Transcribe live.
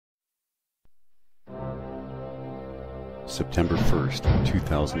September 1st,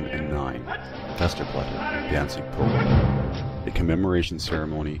 2009, Westerplatte, Danzig, Poland. A commemoration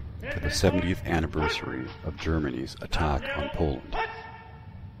ceremony for the 70th anniversary of Germany's attack on Poland.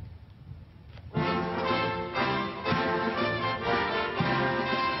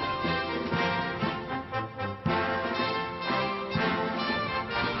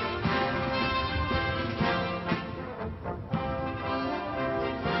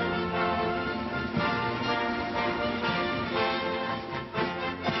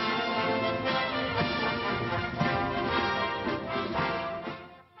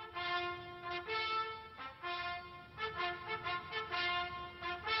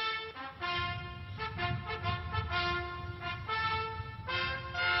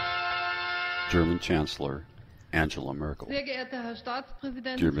 German Chancellor Angela Merkel.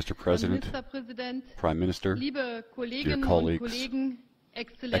 Dear Mr. President, Prime Minister, dear colleagues,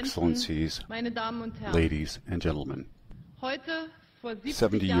 Excellencies, ladies and gentlemen.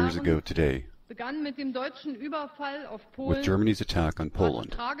 70 years ago today, with Germany's attack on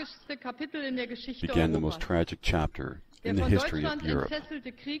Poland, began the most tragic chapter in the history of Europe.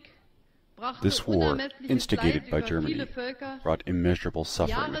 This war, instigated by Germany, brought immeasurable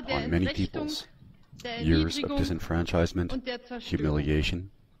suffering upon many peoples, years of disenfranchisement, humiliation,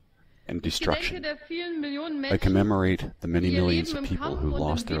 and destruction. I commemorate the many millions of people who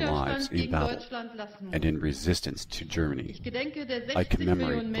lost their lives in battle and in resistance to Germany. I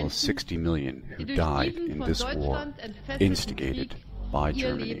commemorate those 60 million who died in this war, instigated by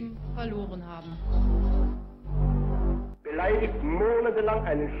Germany.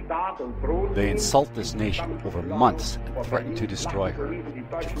 They insult this nation over months and threaten to destroy her,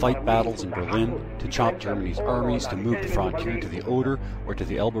 to fight battles in Berlin, to chop Germany's armies, to move the frontier to the Oder or to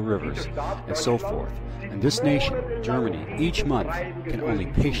the Elbe rivers, and so forth. And this nation, Germany, each month can only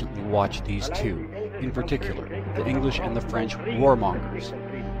patiently watch these two, in particular, the English and the French warmongers,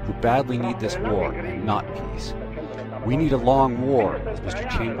 who badly need this war and not peace. We need a long war, as Mr.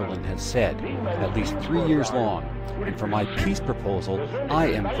 Chamberlain has said, at least 3 years long, and for my peace proposal, I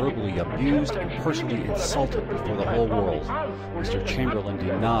am verbally abused and personally insulted before the whole world. Mr. Chamberlain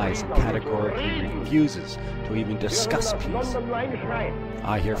denies and categorically refuses to even discuss peace.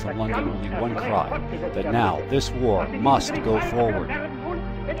 I hear from London only one cry, that now this war must go forward,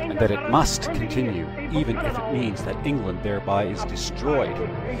 and that it must continue, even if it means that England thereby is destroyed.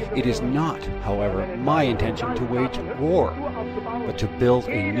 It is not, however, my intention to wage war, but to build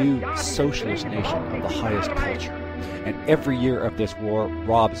a new socialist nation of the highest culture, and every year of this war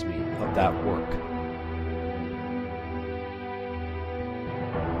robs me of that work.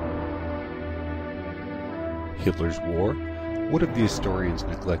 Hitler's war? What have the historians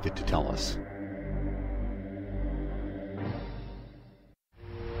neglected to tell us?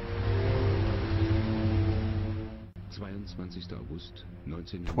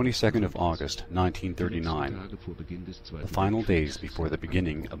 22nd of August, 1939. The final days before the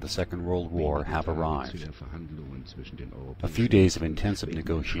beginning of the Second World War have arrived. A few days of intensive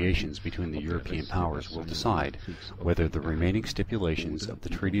negotiations between the European powers will decide whether the remaining stipulations of the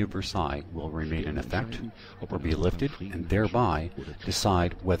Treaty of Versailles will remain in effect or be lifted, and thereby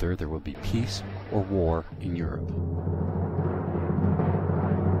decide whether there will be peace or war in Europe.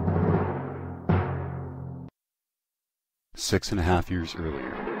 6.5 years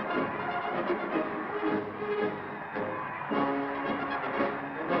earlier.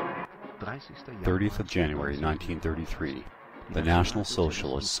 "30th of January 1933, the National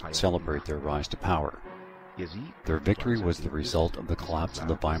Socialists celebrate their rise to power. Their victory was the result of the collapse of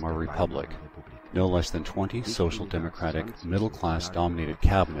the Weimar Republic. No less than 20 social democratic, middle-class dominated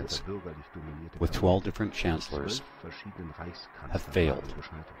cabinets, with 12 different chancellors, have failed.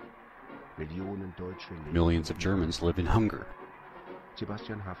 Millions of Germans live in hunger.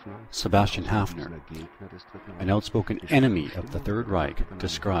 Sebastian Haffner, an outspoken enemy of the Third Reich,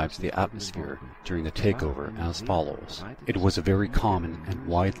 describes the atmosphere during the takeover as follows. It was a very common and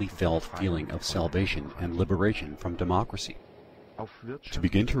widely felt feeling of salvation and liberation from democracy. To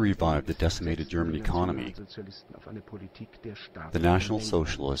begin to revive the decimated German economy, the National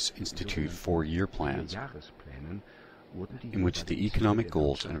Socialists institute 4-year plans in which the economic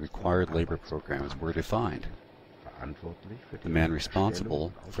goals and required labor programs were defined. The man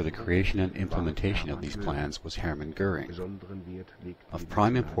responsible for the creation and implementation of these plans was Hermann Göring. Of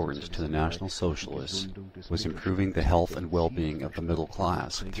prime importance to the National Socialists was improving the health and well-being of the middle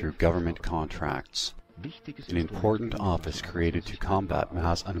class through government contracts. An important office created to combat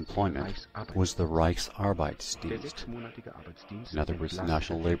mass unemployment was the Reichsarbeitsdienst, in other words, the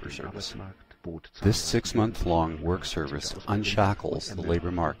National Labor Service. This 6-month-long work service unshackles the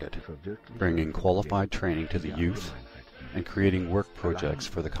labor market, bringing qualified training to the youth, and creating work projects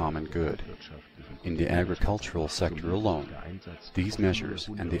for the common good. In the agricultural sector alone, these measures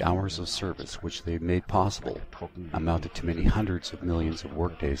and the hours of service which they made possible amounted to many hundreds of millions of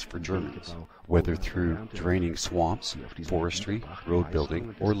workdays for Germans, whether through draining swamps, forestry, road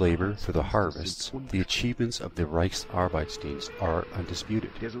building, or labor for the harvests. The achievements of the Reichsarbeitsdienst are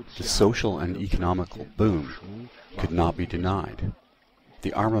undisputed. The social and economical boom could not be denied.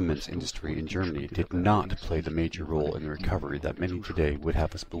 The armaments industry in Germany did not play the major role in the recovery that many today would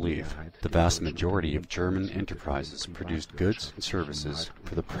have us believe. The vast majority of German enterprises produced goods and services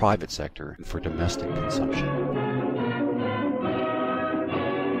for the private sector and for domestic consumption.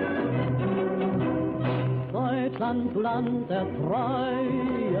 Deutschland, Land der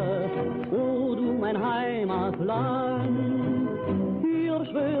Treue, o du mein Heimatland, hier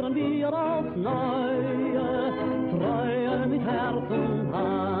schwören wir aufs Neue, Treue mit Herz und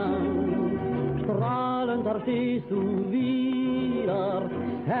Hand. Strahlend da stehst du wieder,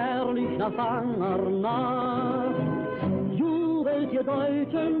 herrlich nach banger Nacht. Jubelt ihr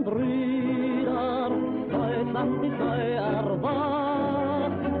deutschen Brüder, Deutschland ist neu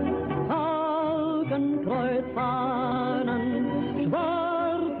erwacht. Hakenkreuzfahnen,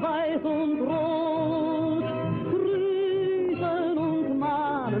 schwarz, weiß und rot, grüßen und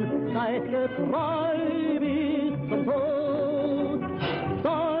mahnen, seid getreu bis zum Tod.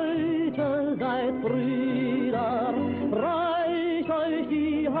 Deutsche seid Brüder, reicht euch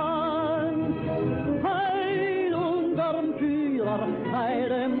die Hand, heil unserem Führer, heil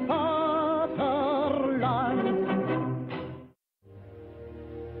dem Vaterland.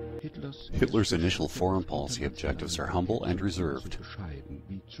 Hitler's initial foreign policy objectives are humble and reserved,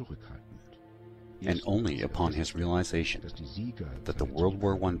 and only upon his realization that the World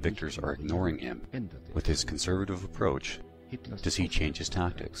War I victors are ignoring him with his conservative approach does he change his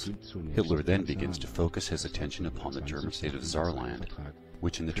tactics. Hitler then begins to focus his attention upon the German state of Saarland,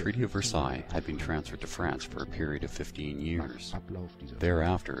 which in the Treaty of Versailles had been transferred to France for a period of 15 years.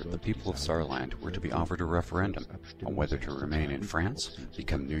 Thereafter, the people of Saarland were to be offered a referendum on whether to remain in France,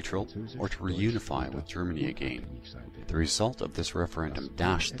 become neutral, or to reunify with Germany again. The result of this referendum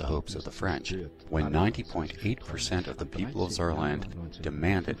dashed the hopes of the French, when 90.8% of the people of Saarland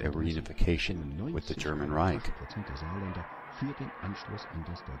demanded a reunification with the German Reich.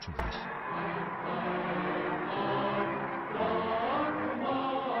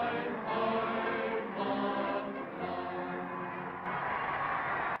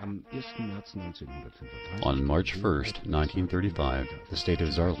 On March 1st, 1935, the state of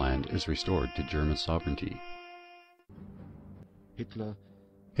Saarland is restored to German sovereignty.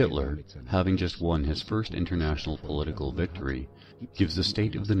 Hitler, having just won his first international political victory, gives the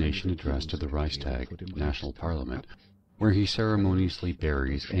State of the Nation address to the Reichstag, national parliament, where he ceremoniously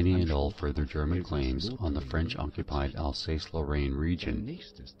buries any and all further German claims on the French-occupied Alsace-Lorraine region.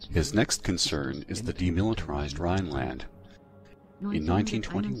 His next concern is the demilitarized Rhineland. In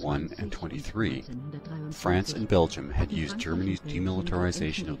 1921 and 23, France and Belgium had used Germany's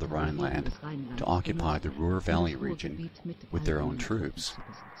demilitarization of the Rhineland to occupy the Ruhr Valley region with their own troops.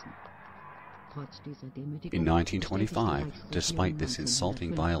 In 1925, despite this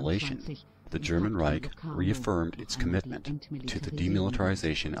insulting violation, the German Reich reaffirmed its commitment to the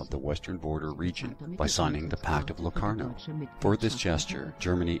demilitarization of the western border region by signing the Pact of Locarno. For this gesture,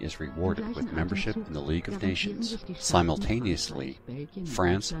 Germany is rewarded with membership in the League of Nations. Simultaneously,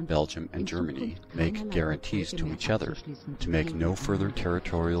 France, Belgium, and Germany make guarantees to each other to make no further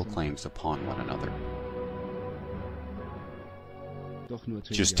territorial claims upon one another.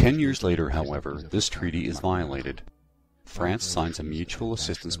 Just 10 years later, however, this treaty is violated. France signs a mutual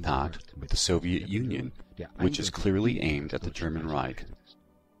assistance pact with the Soviet Union, which is clearly aimed at the German Reich.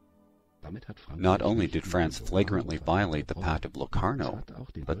 Not only did France flagrantly violate the Pact of Locarno,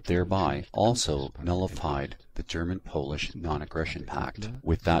 but thereby also nullified the German-Polish Non-Aggression Pact.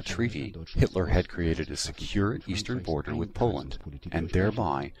 With that treaty, Hitler had created a secure eastern border with Poland, and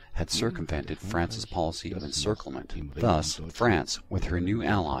thereby had circumvented France's policy of encirclement. Thus, France, with her new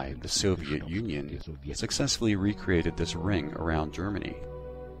ally, the Soviet Union, successfully recreated this ring around Germany.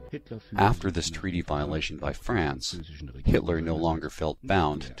 After this treaty violation by France, Hitler no longer felt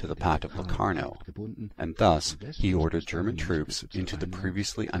bound to the Pact of Locarno, and thus he ordered German troops into the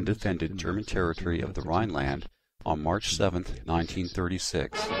previously undefended German territory of the Rhineland on March 7,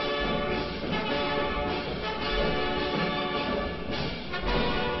 1936.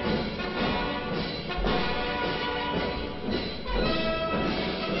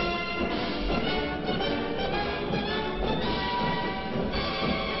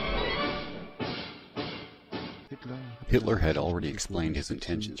 Hitler had already explained his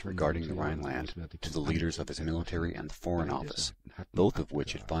intentions regarding the Rhineland to the leaders of his military and the Foreign Office, both of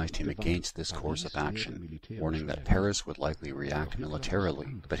which advised him against this course of action, warning that Paris would likely react militarily,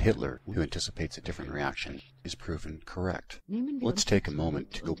 but Hitler, who anticipates a different reaction, is proven correct. Let's take a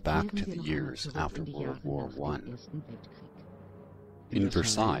moment to go back to the years after World War I. In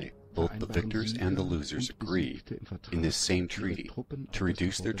Versailles, both the victors and the losers agree, in this same treaty, to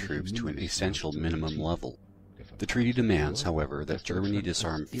reduce their troops to an essential minimum level. The treaty demands, however, that Germany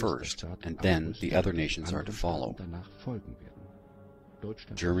disarm first, and then the other nations are to follow.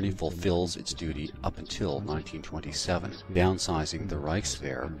 Germany fulfills its duty up until 1927, downsizing the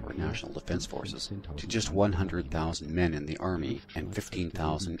Reichswehr, or National Defense Forces, to just 100,000 men in the army and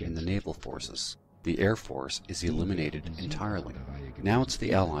 15,000 in the naval forces. The Air Force is eliminated entirely. Now it's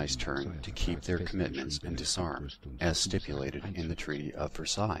the Allies' turn to keep their commitments and disarm, as stipulated in the Treaty of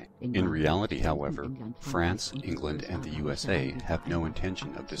Versailles. In reality, however, France, England, and the USA have no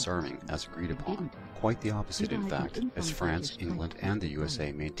intention of disarming as agreed upon. Quite the opposite, in fact, as France, England, and the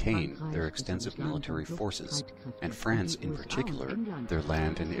USA maintain their extensive military forces, and France in particular, their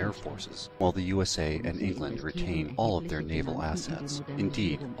land and air forces, while the USA and England retain all of their naval assets.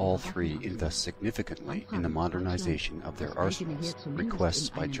 Indeed, all three invest significantly in the modernization of their arsenals. Requests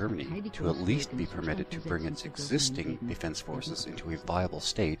by Germany to at least be permitted to bring its existing defense forces into a viable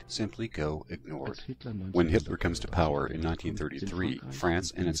state simply go ignored. When Hitler comes to power in 1933,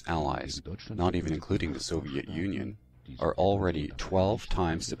 France and its allies, not even including the Soviet Union, are already 12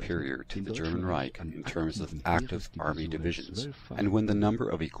 times superior to the German Reich in terms of active army divisions. And when the number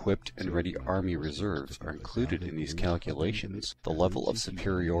of equipped and ready army reserves are included in these calculations, the level of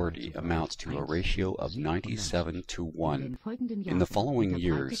superiority amounts to a ratio of 97 to 1. In the following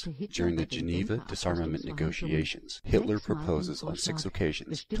years, during the Geneva disarmament negotiations, Hitler proposes on 6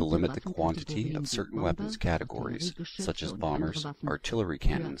 occasions to limit the quantity of certain weapons categories, such as bombers, artillery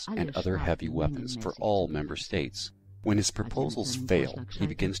cannons, and other heavy weapons for all member states. When his proposals fail, he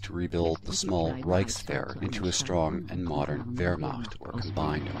begins to rebuild the small Reichswehr into a strong and modern Wehrmacht, or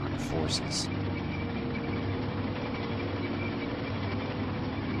combined armed forces.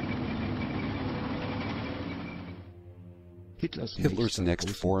 Hitler's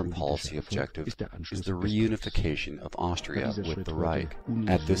next foreign policy objective is the reunification of Austria with the Reich.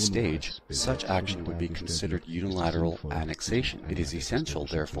 At this stage, such action would be considered unilateral annexation. It is essential,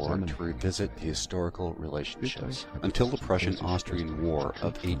 therefore, to revisit the historical relationships. Until the Prussian-Austrian War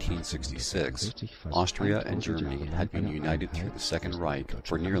of 1866, Austria and Germany had been united through the Second Reich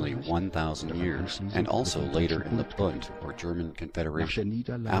for nearly 1,000 years, and also later in the Bund, or German Confederation.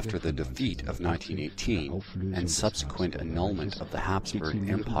 After the defeat of 1918 and subsequent annulment of the Habsburg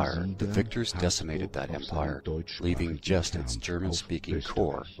Empire, the victors decimated that empire, leaving just its German-speaking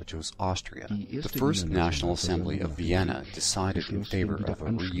core, which was Austria. The First National Assembly of Vienna decided in favor of a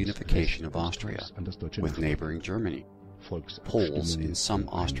reunification of Austria with neighboring Germany. Polls in some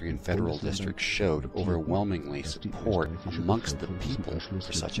Austrian federal districts showed overwhelmingly support amongst the people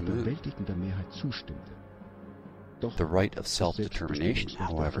for such a move. The right of self-determination,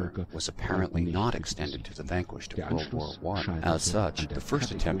 however, was apparently not extended to the vanquished of World War I. As such, the first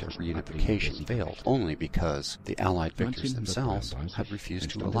attempt at reunification failed, only because the Allied victors themselves had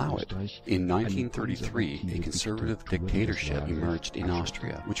refused to allow it. In 1933, a conservative dictatorship emerged in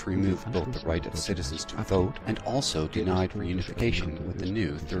Austria, which removed both the right of citizens to vote and also denied reunification with the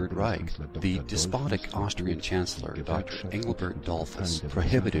new Third Reich. The despotic Austrian Chancellor, Dr. Engelbert Dollfuss,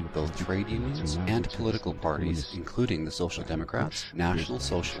 prohibited both trade unions and political parties, including the Social Democrats, National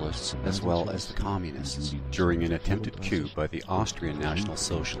Socialists, as well as the Communists. During an attempted coup by the Austrian National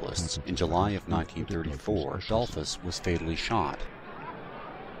Socialists in July of 1934, Dollfuss was fatally shot.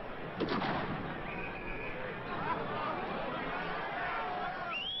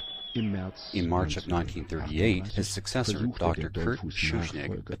 In March of 1938, his successor, Dr. Kurt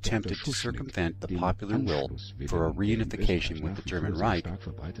Schuschnigg, attempted to circumvent the popular will for a reunification with the German Reich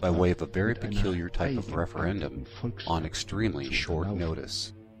by way of a very peculiar type of referendum on extremely short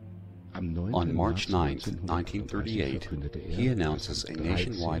notice. On March 9, 1938, he announces a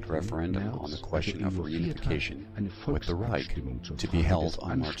nationwide referendum on the question of reunification with the Reich to be held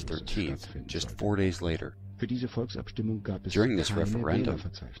on March 13th, just 4 days later. During this referendum,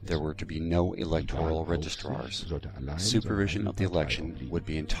 there were to be no electoral registrars. Supervision of the election would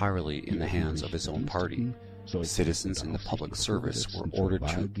be entirely in the hands of his own party. Citizens in the public service were ordered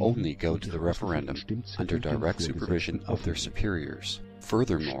to only go to the referendum under direct supervision of their superiors.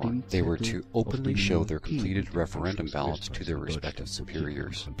 Furthermore, they were to openly show their completed referendum ballots to their respective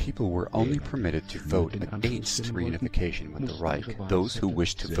superiors. People were only permitted to vote against reunification with the Reich. Those who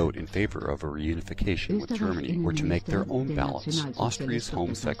wished to vote in favor of a reunification with Germany were to make their own ballots. Austria's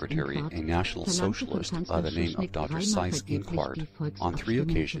Home Secretary, a National Socialist by the name of Dr. Seyss-Inquart, on 3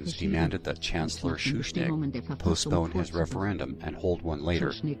 occasions demanded that Chancellor Schuschnigg postpone his referendum and hold one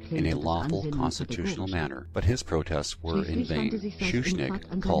later in a lawful constitutional manner, but his protests were in vain.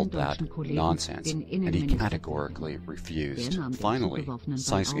 Schuschnigg called that nonsense, and he categorically refused. Finally,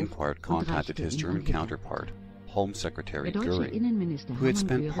 Seyss-Inquart contacted his German counterpart, Home Secretary Göring, who had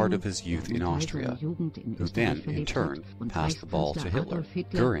spent part of his youth in Austria, who then, in turn, passed the ball to Hitler.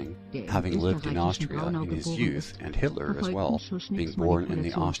 Göring, having lived in Austria in his youth, and Hitler as well, being born in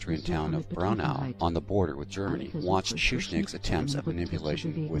the Austrian town of Braunau on the border with Germany, watched Schuschnigg's attempts at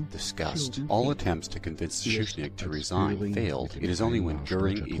manipulation with disgust. All attempts to convince Schuschnigg to resign failed. It is only when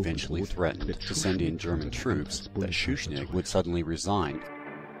Göring eventually threatened to send in German troops that Schuschnigg would suddenly resign.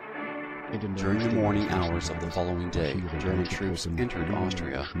 During the morning hours of the following day, German troops entered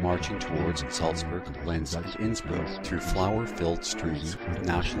Austria, marching towards Salzburg, Linz, and Innsbruck through flower-filled streets with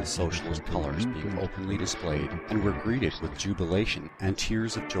National Socialist colors being openly displayed, and were greeted with jubilation and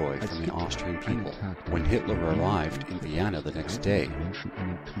tears of joy from the Austrian people. When Hitler arrived in Vienna the next day,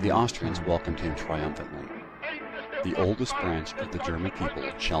 the Austrians welcomed him triumphantly. The oldest branch of the German people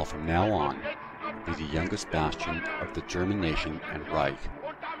shall from now on be the youngest bastion of the German nation and Reich.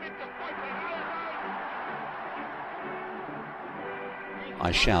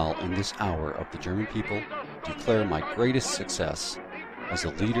 I shall, in this hour of the German people, declare my greatest success as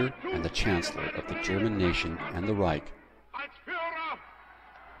a leader and the Chancellor of the German nation and the Reich.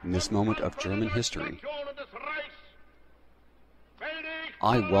 In this moment of German history,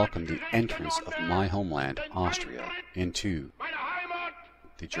 I welcome the entrance of my homeland, Austria, into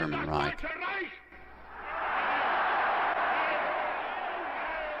the German Reich.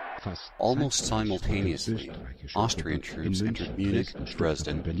 Almost simultaneously, Austrian troops entered Munich,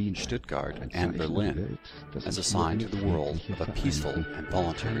 Dresden, Stuttgart, and Berlin as a sign to the world of a peaceful and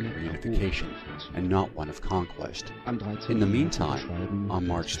voluntary reunification, and not one of conquest. In the meantime, on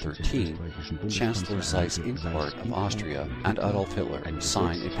March 13, Chancellor Seyss-Inquart of Austria and Adolf Hitler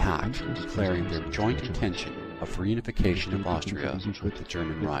signed a pact declaring their joint intention of reunification of Austria with the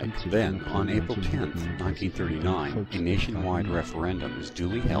German Reich. Then, on April 10, 1939, a nationwide referendum is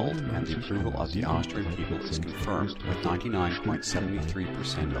duly held and the approval of the Austrian people is confirmed, with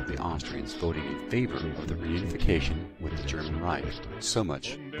 99.73% of the Austrians voting in favor of the reunification with the German Reich. So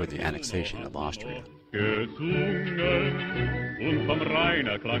much for the annexation of Austria. Gesungen und vom Rhein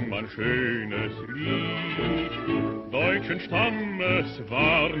klang man schönes Lied. Deutschen Stammes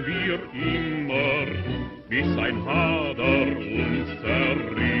waren wir immer, bis ein Hader uns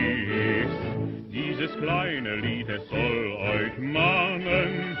zerriss. Dieses kleine Lied, es soll euch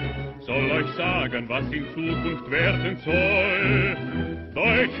mahnen, soll euch sagen, was in Zukunft werden soll.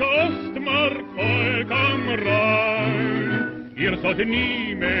 Deutsche Ostmark, Volk am Rhein, ihr solltet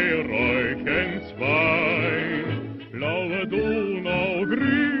nie mehr euch entzweien. Blaue Donau,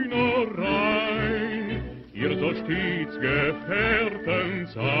 grüner Rhein, ihr sollt stets Gefährten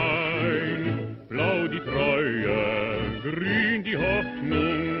sein. Blau die Treue, grün die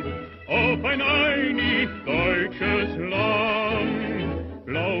Hoffnung auf ein einig deutsches Land.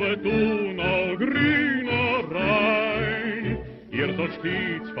 Blaue Donau, grüner Rhein, ihr sollt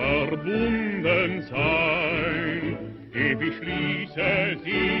stets verbunden sein. Ewig schließe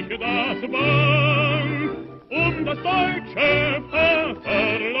sich das Band das deutsche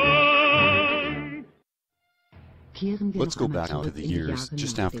Vaterland. Let's go back now to the years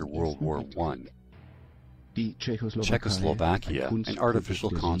just after World War I. Czechoslovakia, an artificial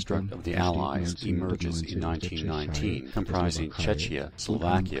construct of the Allies, emerges in 1919, comprising Czechia,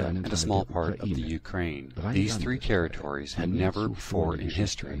 Slovakia, and a small part of the Ukraine. These three territories had never before in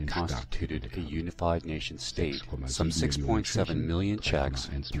history constituted a unified nation-state. Some 6.7 million Czechs,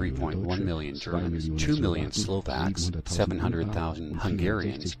 3.1 million Germans, 2 million Slovaks, 700,000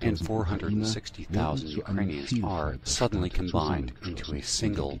 Hungarians, and 460,000 Ukrainians are suddenly combined into a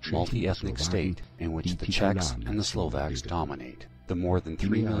single multi-ethnic state in which the Czechs and the Slovaks dominate. The more than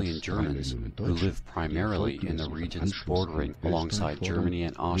 3 million Germans, who live primarily in the regions bordering alongside Germany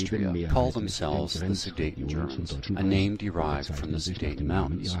and Austria, call themselves the Sudeten Germans, a name derived from the Sudeten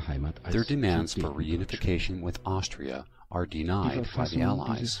Mountains. Their demands for reunification with Austria are denied by the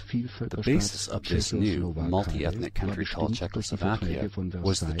Allies. The basis of this new multi-ethnic country called Czechoslovakia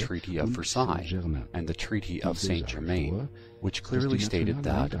was the Treaty of Versailles and the Treaty of Saint-Germain, which clearly stated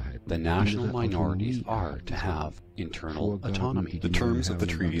that the national minorities are to have internal autonomy. The terms of the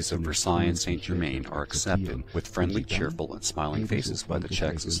treaties of Versailles and Saint-Germain are accepted with friendly, cheerful, and smiling faces by the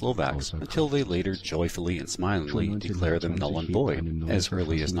Czechs and Slovaks, until they later joyfully and smilingly declare them null and void. As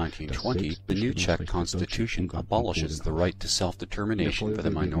early as 1920, the new Czech constitution abolishes the right to self-determination for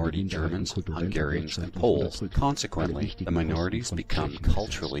the minority Germans, Hungarians, and Poles. Consequently, the minorities become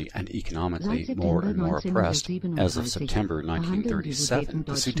culturally and economically more and more oppressed. As of September 1937,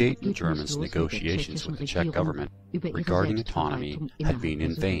 the Sudeten Germans' negotiations with the Czech government regarding autonomy had been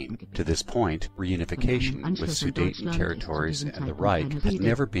in vain. To this point, reunification with Sudeten territories and the Reich had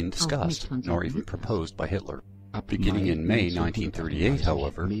never been discussed, nor even proposed by Hitler. Beginning in May 1938,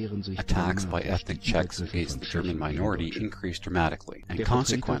 however, attacks by ethnic Czechs against the German minority increased dramatically, and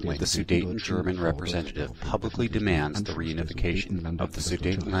consequently the Sudeten German representative publicly demands the reunification of the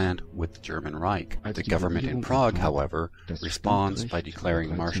Sudetenland with the German Reich. The government in Prague, however, responds by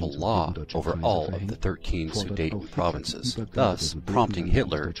declaring martial law over all of the 13 Sudeten provinces, thus prompting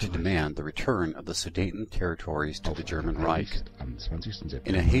Hitler to demand the return of the Sudeten territories to the German Reich.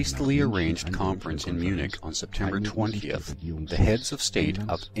 In a hastily arranged conference in Munich on September 20th, the heads of state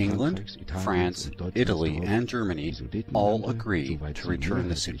of England, France, Italy, and Germany all agree to return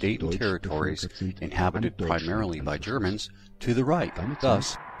the Sudeten territories, inhabited primarily by Germans, to the Reich.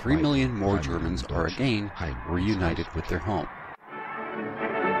 Thus, 3 million more Germans are again reunited with their home.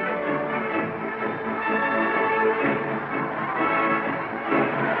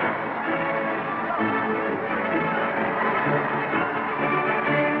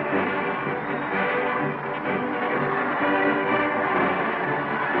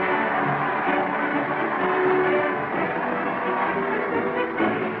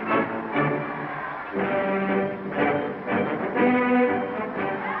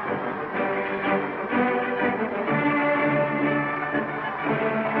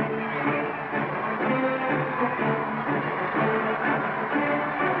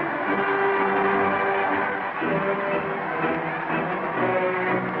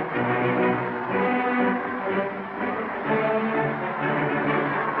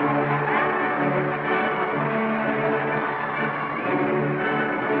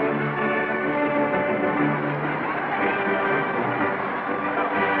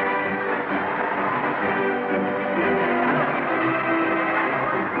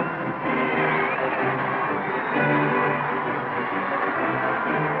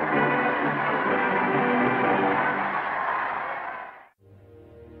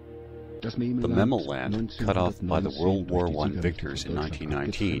 The Memel-Land, cut off by the World War I victors in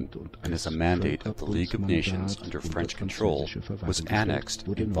 1919, and as a mandate of the League of Nations under French control, was annexed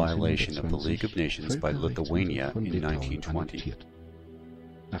in violation of the League of Nations by Lithuania in 1920.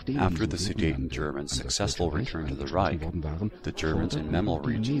 After the Sudeten Germans' successful return to the Reich, the Germans in Memel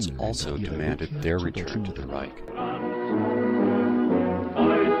regions also demanded their return to the Reich.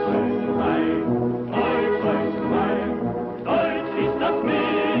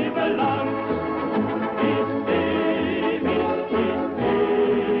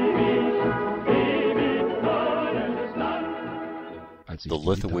 The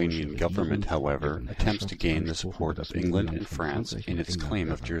Lithuanian government, however, attempts to gain the support of England and France in its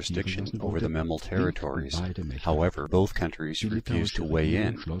claim of jurisdiction over the Memel territories. However, both countries refuse to weigh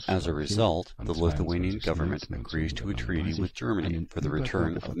in. As a result, the Lithuanian government agrees to a treaty with Germany for the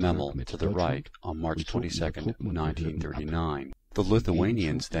return of Memel to the Reich on March 22, 1939. The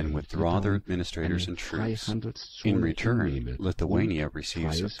Lithuanians then withdraw their administrators and troops. In return, Lithuania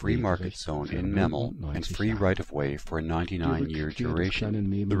receives a free market zone in Memel and free right-of-way for a 99-year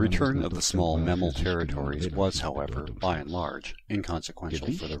duration. The return of the small Memel territories was, however, by and large,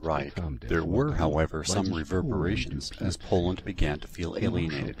 inconsequential for the Reich. There were, however, some reverberations as Poland began to feel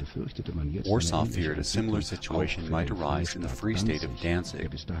alienated. Warsaw feared a similar situation might arise in the Free State of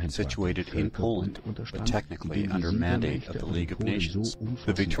Danzig, situated in Poland, but technically under mandate of the League of Nations.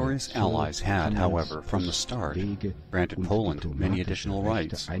 The victorious Allies had, however, from the start, granted Poland many additional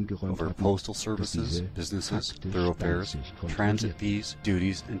rights over postal services, businesses, thoroughfares, transit fees,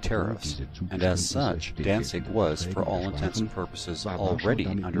 duties, and tariffs, and as such, Danzig was, for all intents and purposes, already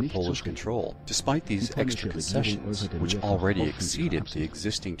under Polish control. Despite these extra concessions, which already exceeded the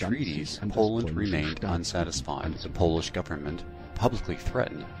existing treaties, Poland remained unsatisfied. The Polish government publicly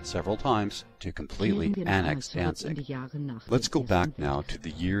threatened several times to completely annex Danzig. Let's go back now to the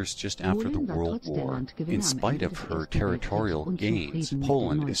years just after the World War. In spite of her territorial gains,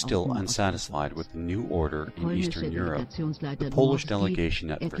 Poland is still unsatisfied with the new order in Eastern Europe. The Polish delegation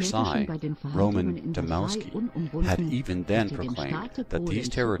at Versailles, Roman Dmowski, had even then proclaimed that these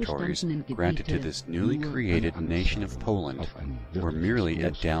territories granted to this newly created nation of Poland were merely a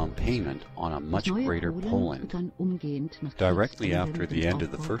down payment on a much greater Poland. Directly after the end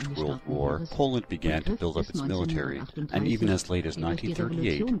of the First World War, Poland began to build up its military, and even as late as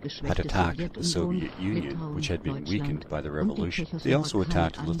 1938 had attacked the Soviet Union, which had been weakened by the revolution. They also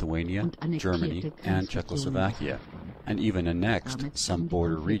attacked Lithuania, Germany, and Czechoslovakia, and even annexed some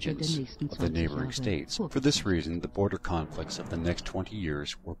border regions of the neighboring states. For this reason, the border conflicts of the next 20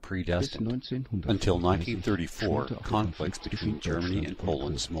 years were predestined. Until 1934, conflicts between Germany and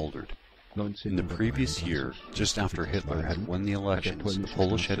Poland smoldered. In the previous year, just after Hitler had won the elections, the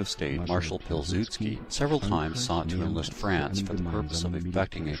Polish head of state, Marshal Pilsudski, several times sought to enlist France for the purpose of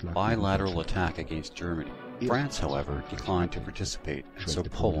effecting a bilateral attack against Germany. France, however, declined to participate, and so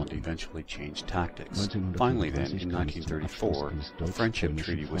Poland eventually changed tactics. Finally then, in 1934, a friendship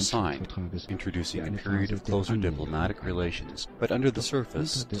treaty was signed, introducing a period of closer diplomatic relations, but under the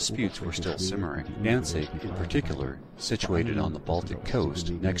surface, disputes were still simmering. Danzig, in particular, situated on the Baltic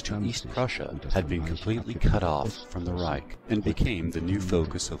coast next to East Prussia, had been completely cut off from the Reich, and became the new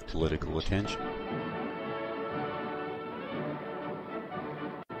focus of political attention.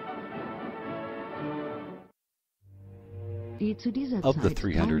 Of the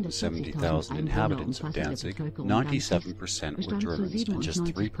 370,000 inhabitants of Danzig, 97% were Germans and just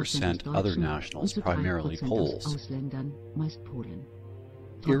 3% other nationals, primarily Poles.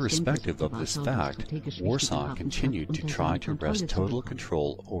 Irrespective of this fact, Warsaw continued to try to wrest total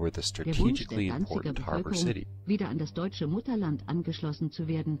control over the strategically important harbor city.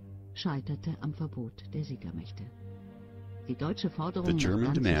 The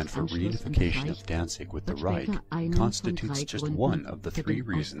German demand for reunification of Danzig with the Reich constitutes just one of the three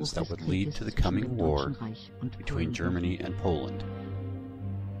reasons that would lead to the coming war between Germany and Poland.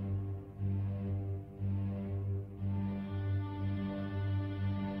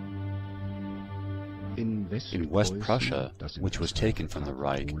 In West Prussia, which was taken from the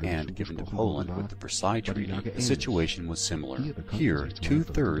Reich and given to Poland with the Versailles Treaty, the situation was similar. Here,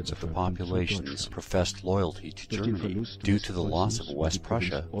 2/3 of the populations professed loyalty to Germany. Due to the loss of West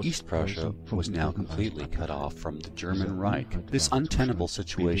Prussia, East Prussia was now completely cut off from the German Reich. This untenable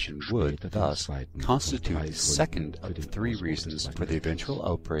situation would, thus, constitute the second of the three reasons for the eventual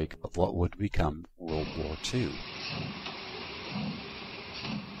outbreak of what would become World War II.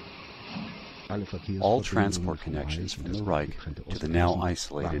 All transport connections from the Reich to the now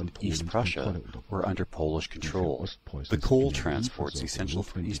isolated East Prussia were under Polish control. The coal transports essential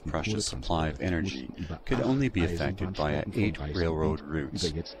for East Prussia's supply of energy could only be effected via 8 railroad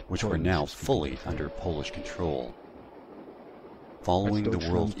routes, which were now fully under Polish control. Following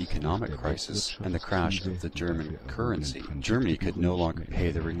the world economic crisis and the crash of the German currency, Germany could no longer pay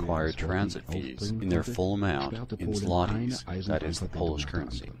the required transit fees in their full amount in zlotys, that is, the Polish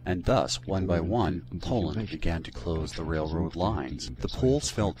currency, and thus, one by one, Poland began to close the railroad lines. The Poles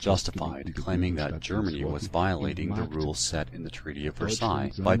felt justified, claiming that Germany was violating the rules set in the Treaty of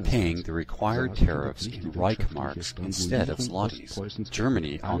Versailles by paying the required tariffs in Reichsmarks instead of zlotys.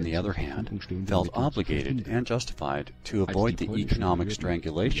 Germany, on the other hand, felt obligated and justified to avoid the economic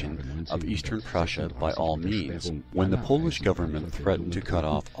strangulation of Eastern Prussia by all means. When the Polish government threatened to cut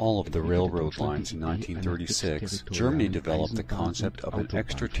off all of the railroad lines in 1936, Germany developed the concept of an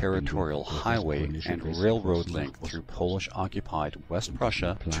extraterritorial highway and railroad link through Polish-occupied West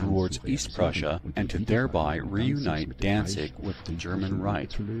Prussia towards East Prussia, and to thereby reunite Danzig with the German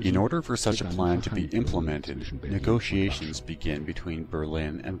Reich. In order for such a plan to be implemented, negotiations begin between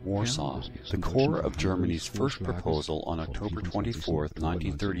Berlin and Warsaw. The core of Germany's first proposal on October 24,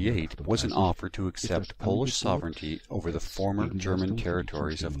 1938, was an offer to accept Polish sovereignty over the former German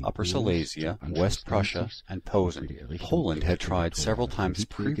territories of Upper Silesia, West Prussia, and Posen. Poland had tried several times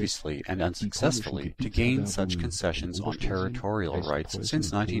previously and unsuccessfully to gain such concessions on territorial rights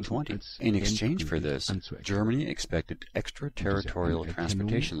since 1920. In exchange for this, Germany expected extraterritorial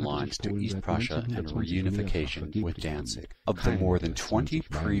transportation lines to East Prussia and reunification with Danzig. Of the more than 20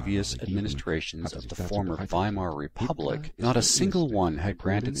 previous administrations of the former Weimar Republic, not a single one had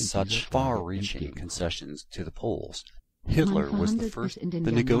granted such far-reaching concessions to the Poles. Hitler was the first.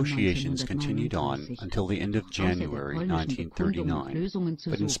 The negotiations continued on until the end of January 1939,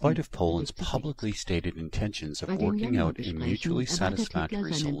 but in spite of Poland's publicly stated intentions of working out a mutually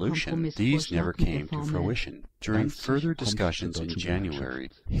satisfactory solution, these never came to fruition. During further discussions in January,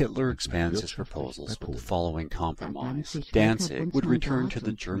 Hitler expands his proposals with the following compromise. Danzig would return to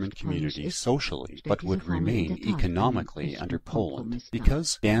the German community socially, but would remain economically under Poland.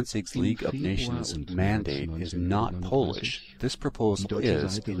 Because Danzig's League of Nations mandate is not Polish, this proposal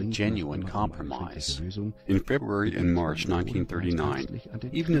is a genuine compromise. In February and March 1939,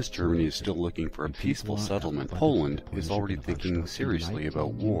 even as Germany is still looking for a peaceful settlement, Poland is already thinking seriously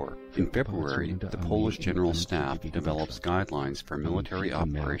about war. In February, the Polish General Staff develops guidelines for military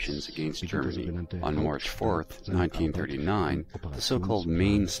operations against Germany. On March 4, 1939, the so-called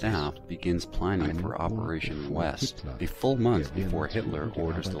Main Staff begins planning for Operation West, a full month before Hitler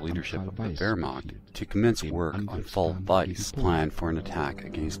orders the leadership of the Wehrmacht to commence work on Fall Weiss, plan for an attack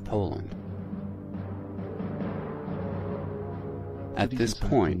against Poland. At this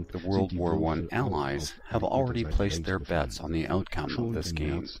point, the World War I allies have already placed their bets on the outcome of this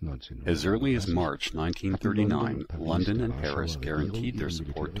game. As early as March 1939, London and Paris guaranteed their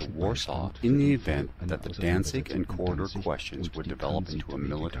support to Warsaw in the event that the Danzig and corridor questions would develop into a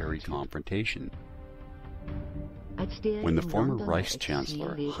military confrontation. When the former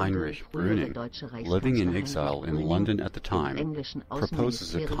Reichschancellor Heinrich Brüning, living in exile in London at the time,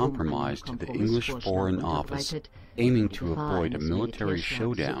 proposes a compromise to the English Foreign Office aiming to avoid a military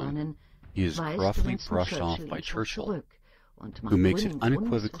showdown, he is gruffly brushed off by Churchill, who makes it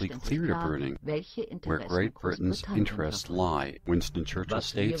unequivocally clear to Brüning where Great Britain's interests lie. Winston Churchill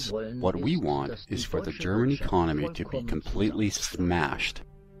states, "What we want is for the German economy to be completely smashed."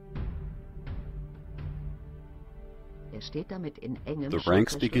 The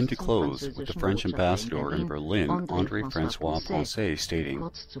ranks begin to close, with the French ambassador in Berlin, André-François Poncet, stating,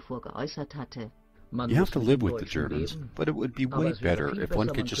 "You have to live with the Germans, but it would be way better if one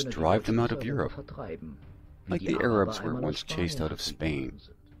could just drive them out of Europe, like the Arabs were once chased out of Spain."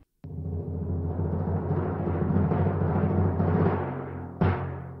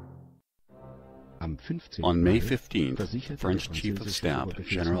 On May 15th, French Chief of Staff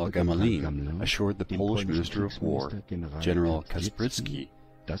General Gamelin assured the Polish Minister of War, General Kasprzycki,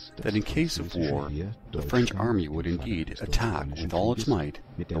 that in case of war, the French army would indeed attack with all its might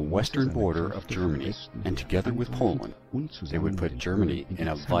the western border of Germany, and together with Poland, they would put Germany in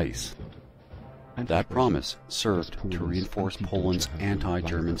a vice. That promise served to reinforce Poland's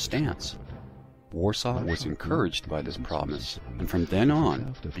anti-German stance. Warsaw was encouraged by this promise, and from then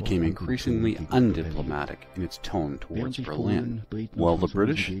on became increasingly undiplomatic in its tone towards Berlin. While the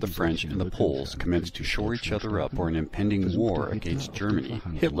British, the French, and the Poles commenced to shore each other up for an impending war against Germany,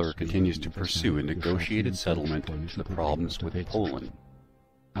 Hitler continues to pursue a negotiated settlement of the problems with Poland.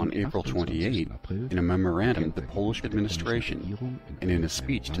 On April 28, in a memorandum of the Polish administration and in a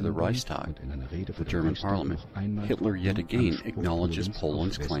speech to the Reichstag, the German parliament, Hitler yet again acknowledges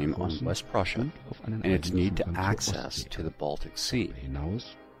Poland's claim on West Prussia and its need to access to the Baltic Sea.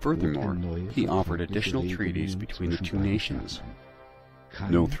 Furthermore, he offered additional treaties between the two nations.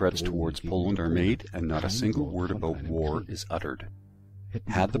 No threats towards Poland are made, and not a single word about war is uttered.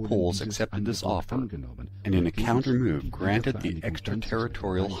 Had the Poles accepted this offer, and in a counter-move granted the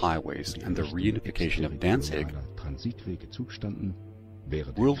extraterritorial highways and the reunification of Danzig,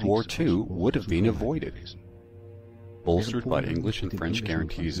 World War II would have been avoided. Bolstered by English and French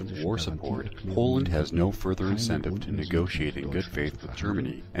guarantees of war support, Poland has no further incentive to negotiate in good faith with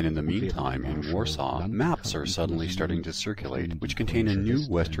Germany, and in the meantime, in Warsaw, maps are suddenly starting to circulate, which contain a new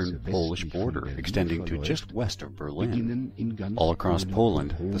western Polish border extending to just west of Berlin. All across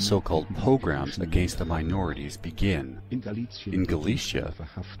Poland, the so-called pogroms against the minorities begin. In Galicia,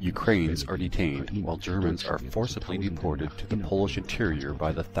 Ukrainians are detained, while Germans are forcibly deported to the Polish interior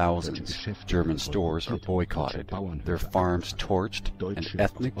by the thousands. German stores are boycotted, their farms torched, and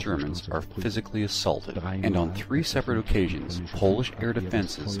ethnic Germans are physically assaulted. And on 3 separate occasions, Polish air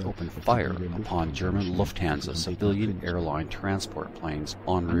defenses open fire upon German Lufthansa civilian airline transport planes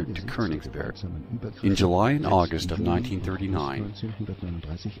en route to Königsberg. In July and August of 1939,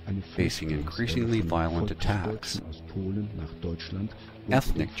 facing increasingly violent attacks,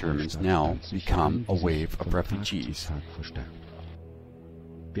 ethnic Germans now become a wave of refugees.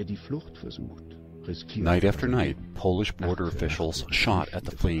 Night after night, Polish border officials shot at the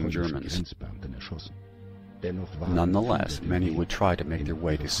fleeing Germans. Nonetheless, many would try to make their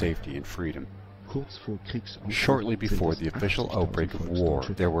way to safety and freedom. Shortly before the official outbreak of war,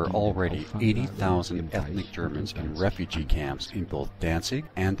 there were already 80,000 ethnic Germans in refugee camps in both Danzig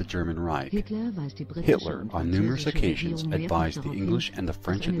and the German Reich. Hitler, on numerous occasions, advised the English and the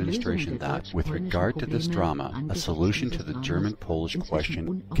French administration that, with regard to this drama, a solution to the German-Polish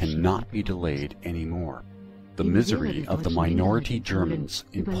question cannot be delayed anymore. The misery of the minority Germans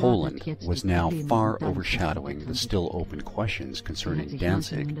in Poland was now far overshadowing the still open questions concerning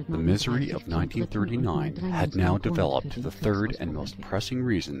Danzig. The misery of 1939 had now developed to the third and most pressing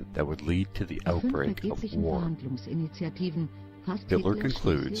reason that would lead to the outbreak of war. Hitler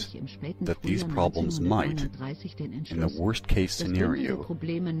concludes that these problems might, in the worst-case scenario,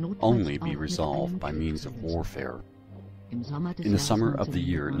 only be resolved by means of warfare. In the summer of the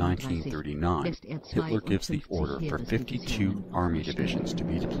year 1939, Hitler gives the order for 52 army divisions to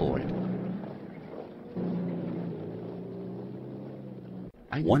be deployed.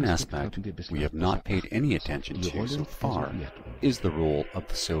 One aspect we have not paid any attention to so far is the role of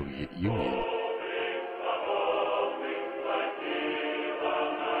the Soviet Union.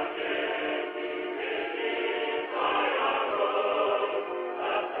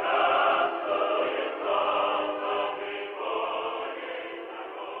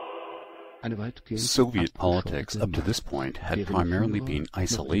 Soviet politics up to this point had primarily been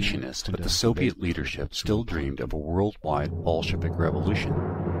isolationist, but the Soviet leadership still dreamed of a worldwide Bolshevik revolution.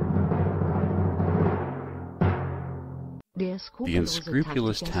 The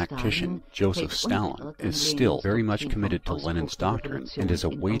unscrupulous tactician Joseph Stalin is still very much committed to Lenin's doctrine and is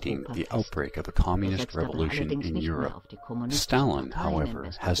awaiting the outbreak of a communist revolution in Europe. Stalin, however,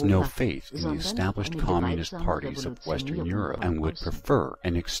 has no faith in the established communist parties of Western Europe and would prefer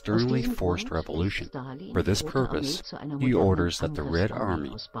an externally forced revolution. For this purpose, he orders that the Red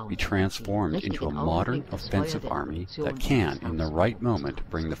Army be transformed into a modern offensive army that can, in the right moment,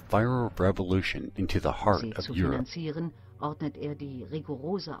 bring the fire of revolution into the heart of Europe.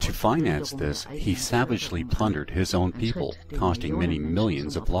 To finance this, he savagely plundered his own people, costing many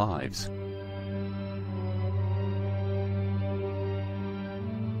millions of lives.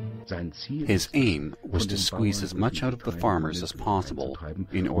 His aim was to squeeze as much out of the farmers as possible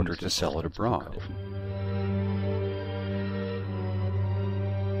in order to sell it abroad.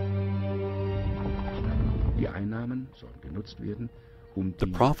 The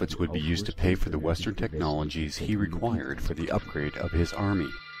profits would be used to pay for the Western technologies he required for the upgrade of his army.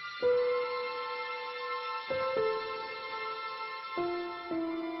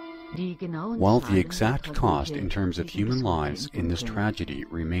 While the exact cost in terms of human lives in this tragedy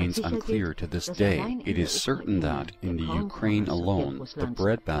remains unclear to this day, it is certain that, in the Ukraine alone, the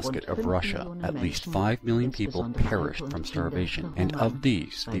breadbasket of Russia, at least 5 million people perished from starvation, and of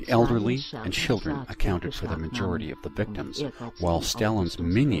these, the elderly and children accounted for the majority of the victims, while Stalin's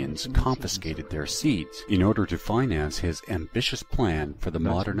minions confiscated their seeds in order to finance his ambitious plan for the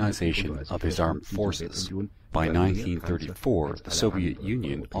modernization of his armed forces. By 1934, the Soviet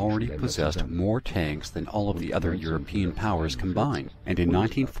Union already possessed more tanks than all of the other European powers combined, and in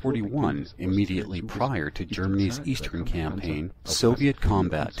 1941, immediately prior to Germany's Eastern Campaign, Soviet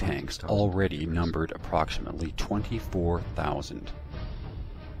combat tanks already numbered approximately 24,000.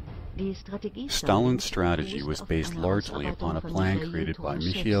 Stalin's strategy was based largely upon a plan created by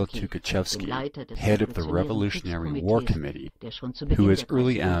Mikhail Tukhachevsky, head of the Revolutionary War Committee, who as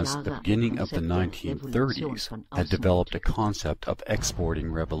early as the beginning of the 1930s had developed a concept of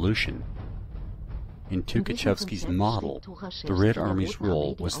exporting revolution. In Tukhachevsky's model, the Red Army's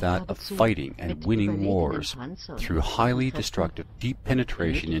role was that of fighting and winning wars through highly destructive deep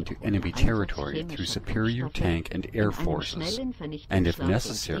penetration into enemy territory through superior tank and air forces, and if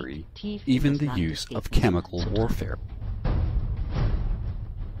necessary, even the use of chemical warfare.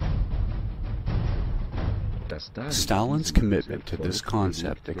 Stalin's commitment to this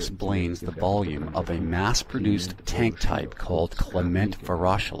concept explains the volume of a mass-produced tank type called Klement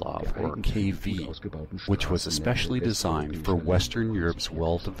Voroshilov, or KV, which was especially designed for Western Europe's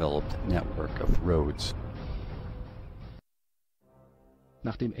well-developed network of roads.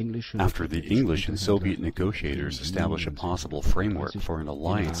 After the English and Soviet negotiators established a possible framework for an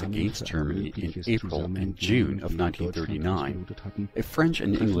alliance against Germany in April and June of 1939, a French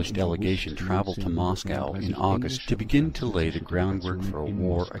and English delegation traveled to Moscow in August to begin to lay the groundwork for a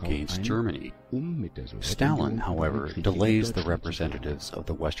war against Germany. Stalin, however, delays the representatives of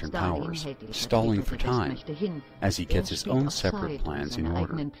the Western powers, stalling for time, as he gets his own separate plans in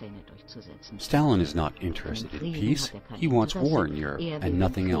order. Stalin is not interested in peace. He wants war in Europe and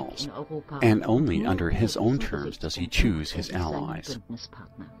nothing else, and only under his own terms does he choose his allies.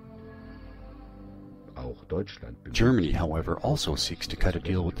 Germany, however, also seeks to cut a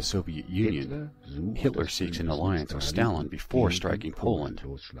deal with the Soviet Union. Hitler seeks an alliance with Stalin before striking Poland.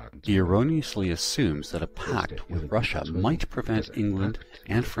 He erroneously assumes that a pact with Russia might prevent England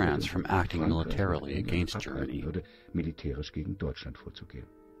and France from acting militarily against Germany.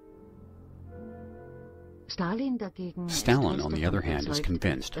 Stalin, on the other hand, is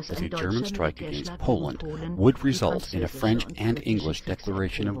convinced that a German strike against Poland would result in a French and English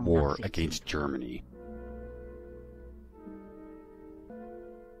declaration of war against Germany.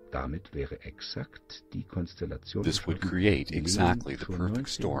 This would create exactly the perfect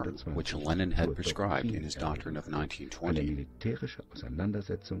storm which Lenin had prescribed in his doctrine of 1920,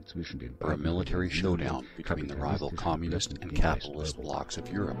 for a military showdown between the rival communist and capitalist blocs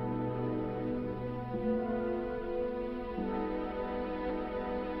of Europe.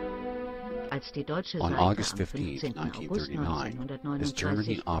 On August 15, 1939, as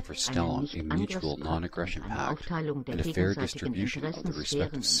Germany offers Stalin a mutual non-aggression pact and a fair distribution of the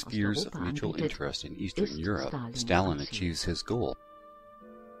respective spheres of mutual interest in Eastern Europe, Stalin achieves his goal.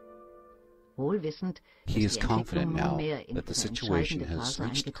 He is confident now that the situation has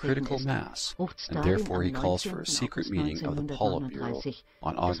reached critical mass, and therefore he calls for a secret meeting of the Politburo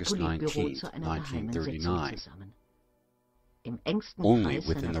on August 19, 1939. Only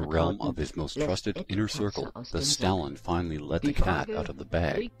within the realm of his most trusted inner circle does Stalin finally let the cat out of the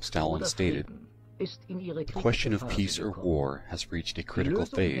bag. Stalin stated, "The question of peace or war has reached a critical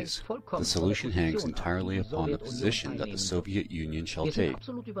phase. The solution hangs entirely upon the position that the Soviet Union shall take.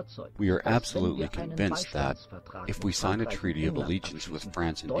 We are absolutely convinced that, if we sign a treaty of allegiance with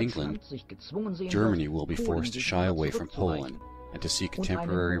France and England, Germany will be forced to shy away from Poland and to seek a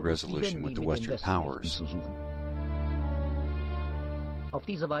temporary resolution with the Western powers.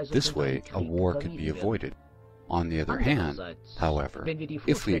 This way, a war could be avoided. On the other hand, however,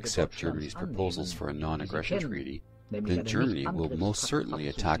 if we accept Germany's proposals for a non-aggression treaty, then Germany will most certainly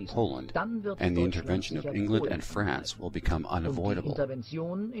attack Poland, and the intervention of England and France will become unavoidable.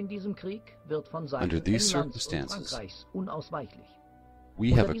 Under these circumstances,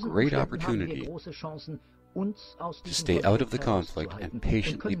 we have a great opportunity to stay out of the conflict and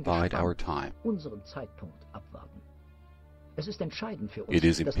patiently bide our time. It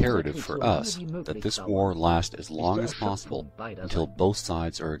is imperative for us that this war last as long as possible until both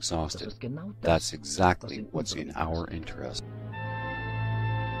sides are exhausted. That's exactly what's in our interest."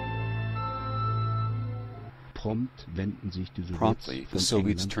 Promptly, the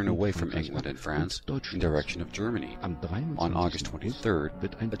Soviets turn away from England and France in direction of Germany. On August 23rd,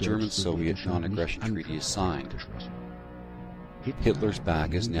 a German-Soviet non-aggression treaty is signed. Hitler's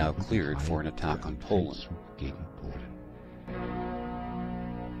back is now cleared for an attack on Poland.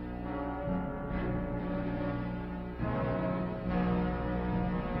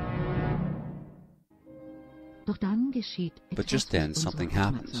 But just then something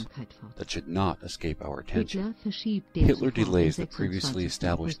happens that should not escape our attention. Hitler delays the previously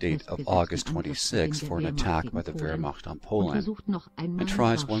established date of August 26 for an attack by the Wehrmacht on Poland, and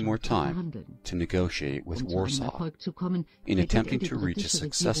tries one more time to negotiate with Warsaw. In attempting to reach a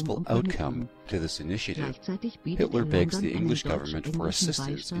successful outcome to this initiative, Hitler begs the English government for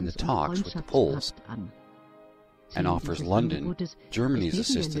assistance in the talks with the Poles, and offers London Germany's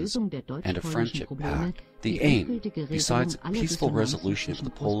assistance and a friendship pact. The aim, besides a peaceful resolution of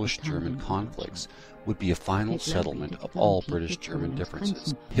the Polish-German conflicts, would be a final settlement of all British-German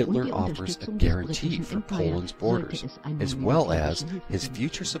differences. Hitler offers a guarantee for Poland's borders, as well as his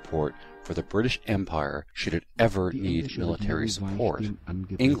future support for the British Empire should it ever need military support.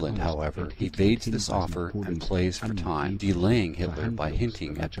 England, however, evades this offer and plays for time, delaying Hitler by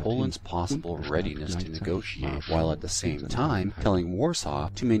hinting at Poland's possible readiness to negotiate, while at the same time telling Warsaw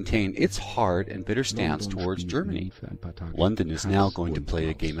to maintain its hard and bitter stance towards Germany. London is now going to play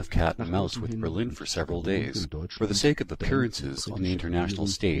a game of cat and mouse with Berlin for several days, for the sake of appearances on the international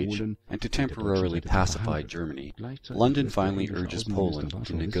stage and to temporarily pacify Germany. London finally urges Poland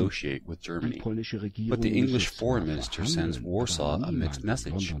to negotiate with Germany, but the English foreign minister sends Warsaw a mixed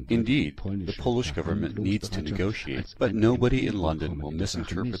message. Indeed, the Polish government needs to negotiate, but nobody in London will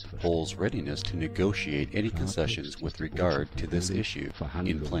misinterpret the Poles' readiness to negotiate any concessions with regard to this issue.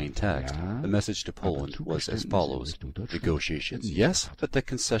 In plain text, the message to Poland was as follows: negotiations, yes, but the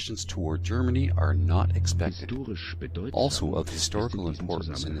concessions toward Germany are not expected. Also of historical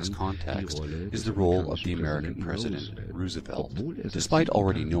importance in this context is the role of the American President, Roosevelt. Despite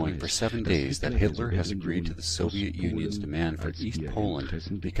already knowing for 7 days that Hitler has agreed to the Soviet Union's demand for East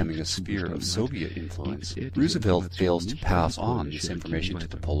Poland becoming a sphere of Soviet influence, Roosevelt fails to pass on this information to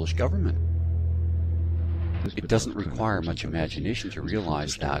the Polish government. It doesn't require much imagination to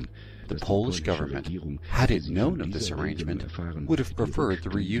realize that the Polish government, had it known of this arrangement, would have preferred the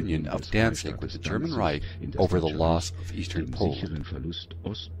reunion of Danzig with the German Reich over the loss of Eastern Poland.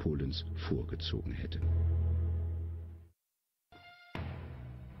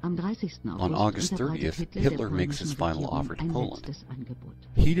 On August 30th, Hitler makes his final offer to Poland.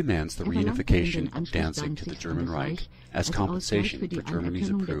 He demands the reunification of Danzig to the German Reich as compensation for Germany's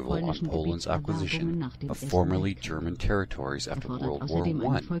approval on Poland's acquisition of formerly German territories after World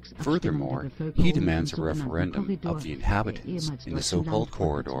War I. Furthermore, he demands a referendum of the inhabitants in the so-called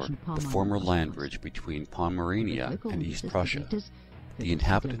corridor, the former land bridge between Pomerania and East Prussia. The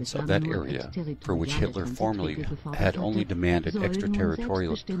inhabitants of that area, for which Hitler formerly had only demanded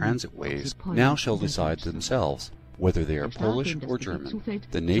extraterritorial transit ways, now shall decide themselves whether they are Polish or German.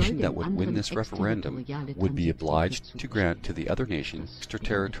 The nation that would win this referendum would be obliged to grant to the other nation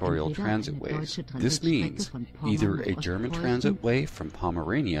extraterritorial transit ways. This means either a German transit way from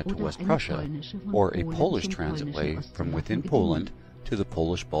Pomerania to West Prussia, or a Polish transit way from within Poland to the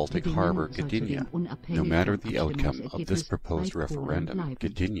Polish Baltic harbor Gdynia. No matter the outcome of this proposed referendum,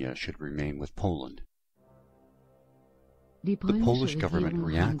 Gdynia should remain with Poland. The Polish government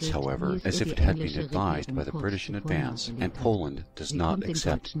reacts, however, as if it had been advised by the British in advance, and Poland does not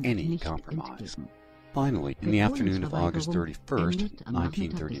accept any compromise. Finally, in the afternoon of August 31st,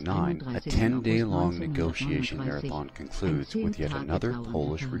 1939, a 10-day-long negotiation marathon concludes with yet another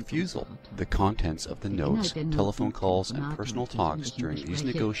Polish refusal. The contents of the notes, telephone calls, and personal talks during these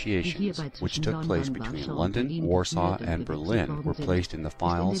negotiations, which took place between London, Warsaw, and Berlin, were placed in the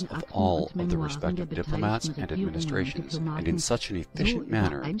files of all of the respective diplomats and administrations, and in such an efficient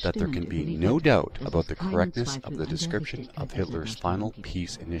manner that there can be no doubt about the correctness of the description of Hitler's final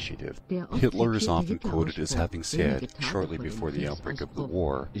peace initiative. Hitler is often quoted as having said, shortly before the outbreak of the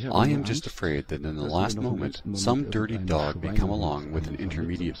war, "I am just afraid that in the last moment some dirty dog may come along with an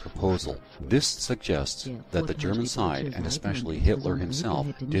intermediate proposal." This suggests that the German side, and especially Hitler himself,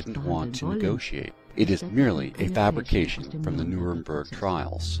 didn't want to negotiate. It is merely a fabrication from the Nuremberg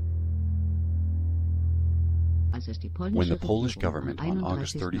trials. When the Polish government on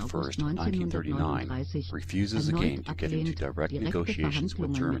August 31st, 1939, refuses again to get into direct negotiations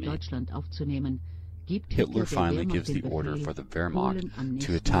with Germany, Hitler finally gives the order for the Wehrmacht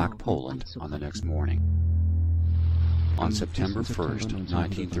to attack Poland on the next morning. On September 1st,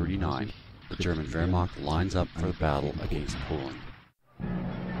 1939, the German Wehrmacht lines up for the battle against Poland.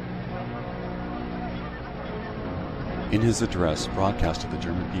 In his address broadcast to the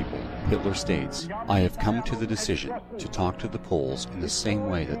German people, Hitler states, "I have come to the decision to talk to the Poles in the same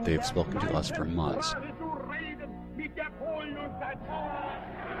way that they have spoken to us for months."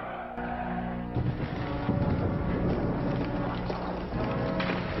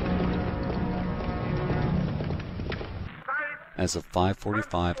 As of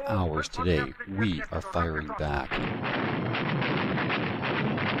 5:45 hours today, we are firing back.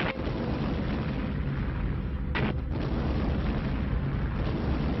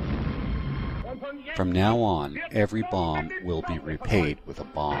 From now on, every bomb will be repaid with a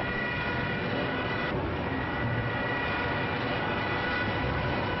bomb.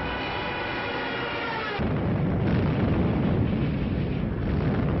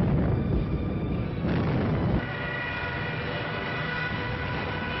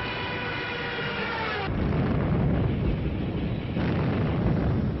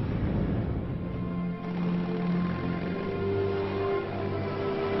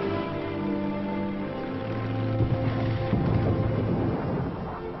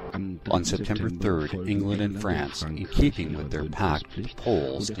 On September 3rd, England and France, in keeping with their pact with the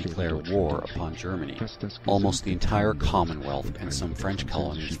Poles, declare war upon Germany. Almost the entire Commonwealth and some French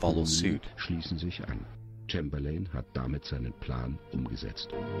colonies follow suit. Chamberlain hat damit seinen Plan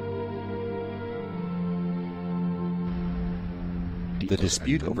umgesetzt. The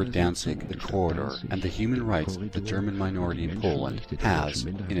dispute over Danzig, the corridor, and the human rights of the German minority in Poland has,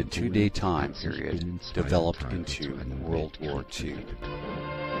 in a 2-day time period, developed into World War II.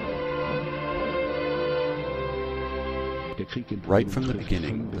 Right from the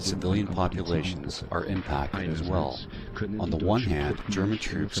beginning, the civilian populations are impacted as well. On the one hand, German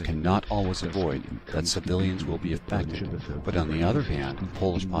troops cannot always avoid that civilians will be affected, but on the other hand, the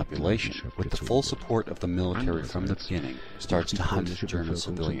Polish population, with the full support of the military from the beginning, starts to hunt German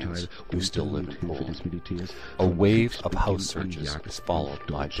civilians who still live in Poland. A wave of house searches is followed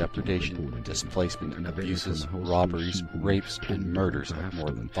by depredation, displacement, abuses, robberies, rapes, and murders of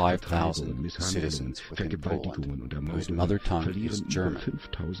more than 5,000 citizens within Poland, whose mothers mother tongue is German,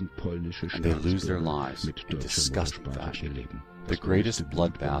 and they lose their lives in disgusting fashion. The greatest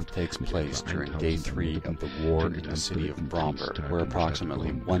bloodbath takes place during Day 3 of the war in the city of Bromberg, where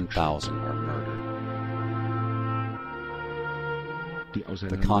approximately 1,000 are murdered.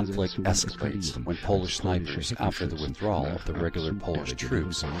 The conflict escalates when Polish snipers, after the withdrawal of the regular Polish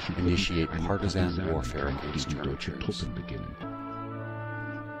troops, initiate partisan warfare against German troops.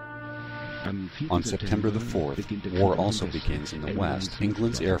 On September the 4th, war also begins in the west.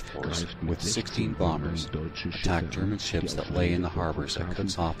 England's Air Force, with 16 bombers, attacked German ships that lay in the harbors at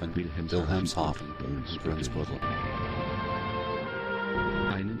Cuxhaven, Wilhelmshaven, and Brunsbüttel.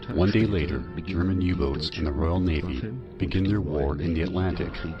 One day later, German U-boats in the Royal Navy begin their war in the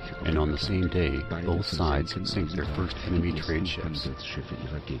Atlantic, and on the same day, both sides sink their first enemy trade ships.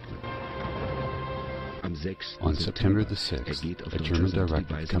 On September the 6th, a German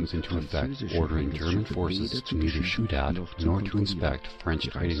directive comes into effect ordering German forces to neither shoot at nor to inspect French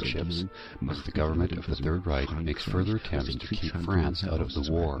trading ships, as the government of the Third Reich makes further attempts to keep France out of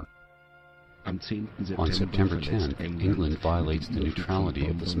the war. On September 10th, England violates the neutrality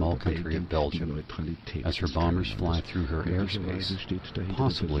of the small country of Belgium as her bombers fly through her airspace,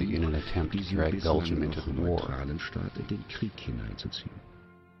 possibly in an attempt to drag Belgium into the war.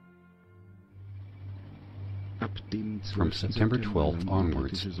 From September 12th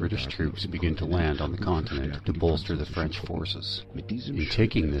onwards, British troops begin to land on the continent to bolster the French forces. In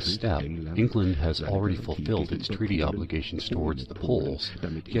taking this step, England has already fulfilled its treaty obligations towards the Poles,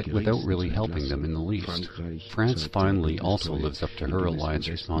 yet without really helping them in the least. France finally also lives up to her alliance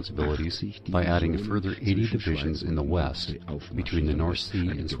responsibilities by adding a further 80 divisions in the west, between the North Sea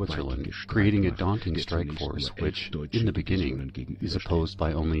and Switzerland, creating a daunting strike force which, in the beginning, is opposed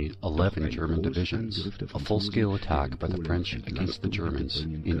by only 11 German divisions. A full-scale attack by the French against the Germans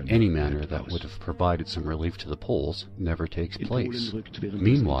in any manner that would have provided some relief to the Poles never takes place.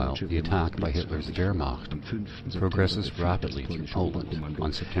 Meanwhile, the attack by Hitler's Wehrmacht progresses rapidly through Poland.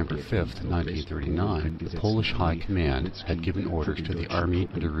 On September 5th, 1939, the Polish High Command had given orders to the army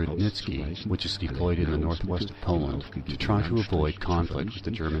under Rudnitsky, which is deployed in the northwest of Poland, to try to avoid conflict with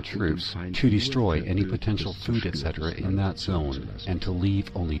the German troops, to destroy any potential food, etc. in that zone, and to leave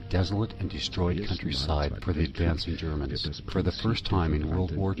only desolate and destroyed countryside for the advancing Germans. For the first time in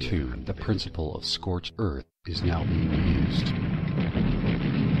World War II, the principle of scorched earth is now being used.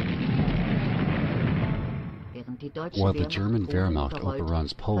 While the German Wehrmacht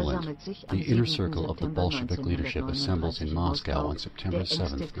overruns Poland, the inner circle of the Bolshevik leadership assembles in Moscow on September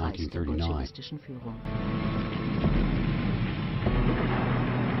 7, 1939.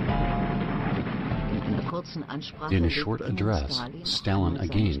 In a short address, Stalin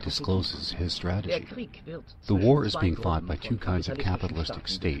again discloses his strategy. The war is being fought by two kinds of capitalistic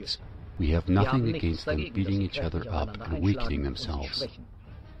states. We have nothing against them beating each other up and weakening themselves.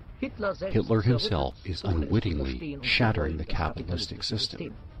 Hitler himself is unwittingly shattering the capitalistic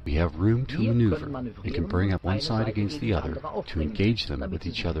system. We have room to maneuver and can bring up one side against the other to engage them with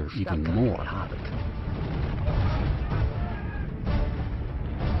each other even more.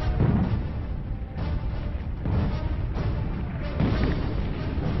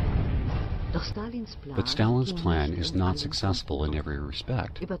 But Stalin's plan is not successful in every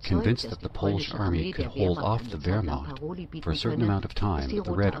respect. Convinced that the Polish army could hold off the Wehrmacht for a certain amount of time,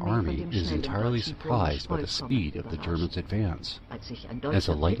 the Red Army is entirely surprised by the speed of the Germans' advance. As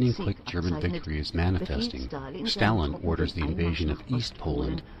a lightning-quick German victory is manifesting, Stalin orders the invasion of East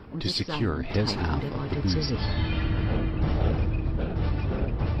Poland to secure his half of the booty.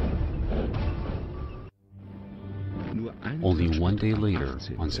 Only one day later,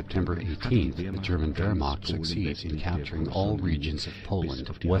 on September 18th, the German Wehrmacht succeeds in capturing all regions of Poland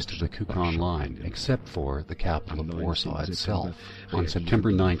west of the Kukron line, except for the capital of Warsaw itself. On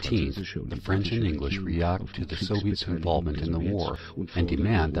September 19th, the French and English react to the Soviets' involvement in the war and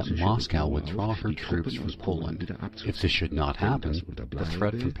demand that Moscow withdraw her troops from Poland. If this should not happen, the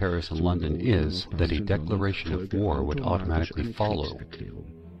threat from Paris and London is that a declaration of war would automatically follow.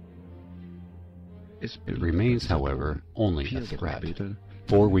 It remains, however, only a threat.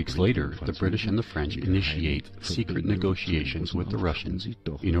 4 weeks later, the British and the French initiate secret negotiations with the Russians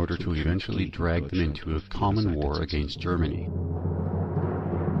in order to eventually drag them into a common war against Germany.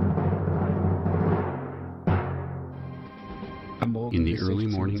 In the early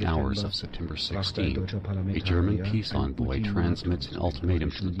morning hours of September 16, a German peace envoy transmits an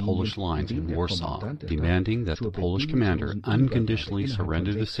ultimatum to the Polish lines in Warsaw, demanding that the Polish commander unconditionally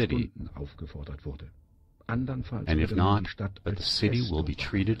surrender the city and if not, that the city will be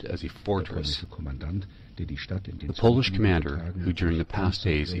treated as a fortress. The Polish commander, who during the past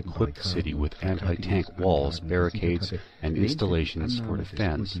days equipped the city with anti-tank walls, barricades, and installations for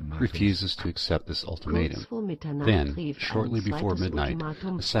defense, refuses to accept this ultimatum. Then, shortly before midnight,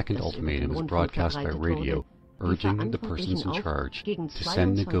 a second ultimatum is broadcast by radio, urging the persons in charge to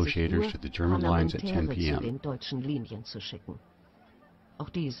send negotiators to the German lines at 10 p.m.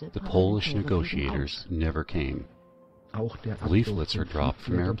 The Polish negotiators never came. Leaflets are dropped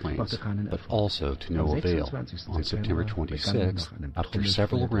from airplanes, but also to no avail. On September 26, after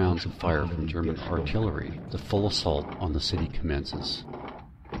several rounds of fire from German artillery, the full assault on the city commences.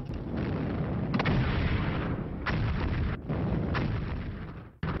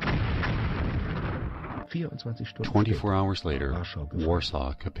 Stunden 24 hours later,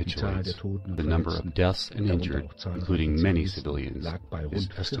 Warsaw capitulates. The number of deaths and injured, including many civilians, is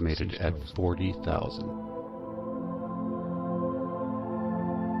estimated at 40,000.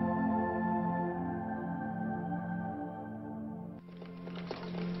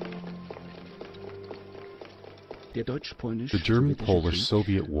 The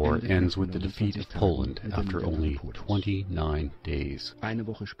German-Polish-Soviet War ends with the defeat of Poland after only 29 days.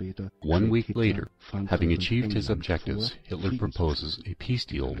 1 week later, having achieved his objectives, Hitler proposes a peace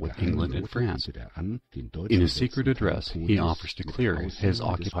deal with England and France. In a secret address, he offers to clear his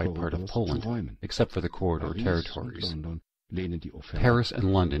occupied part of Poland, except for the corridor territories. Paris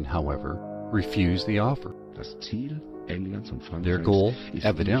and London, however, refuse the offer. Their goal,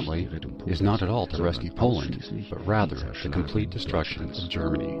 evidently, is not at all to rescue Poland, but rather the complete destruction of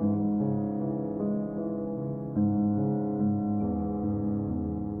Germany.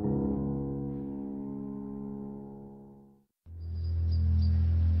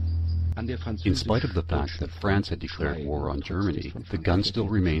 In spite of the fact that France had declared war on Germany, the gun still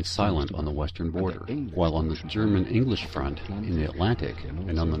remained silent on the western border, while on the German-English front, in the Atlantic,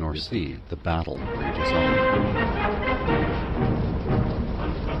 and on the North Sea, the battle rages on.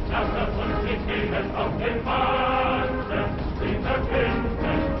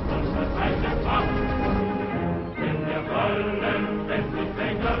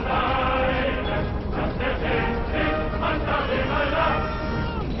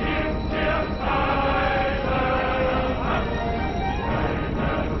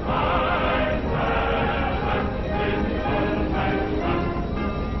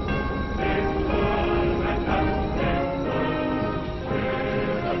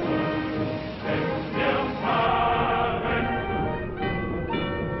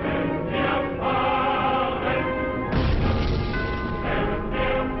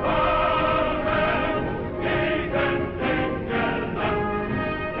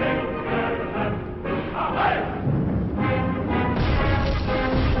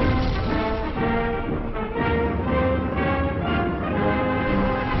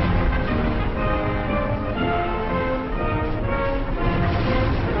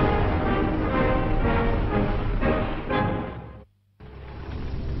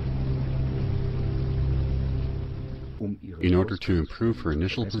 In order to improve her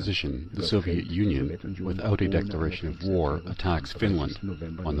initial position, the Soviet Union, without a declaration of war, attacks Finland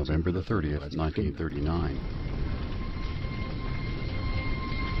on November the 30th, 1939.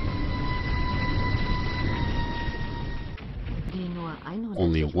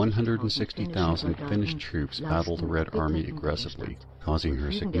 Only 160,000 Finnish troops battled the Red Army aggressively, causing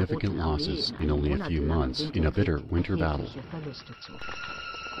her significant losses in only a few months in a bitter winter battle.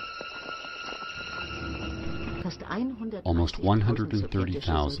 Almost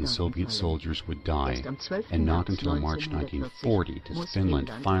 130,000 Soviet soldiers would die, and not until March 1940 does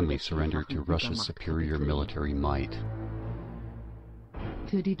Finland finally surrender to Russia's superior military might.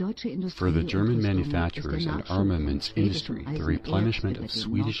 For the German manufacturers and armaments industry, the replenishment of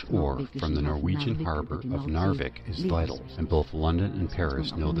Swedish ore from the Norwegian harbor of Narvik is vital, and both London and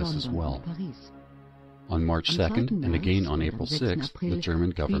Paris know this as well. On March 2nd, and again on April 6th, the German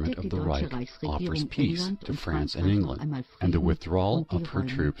government of the Reich offers peace to France and England, and the withdrawal of her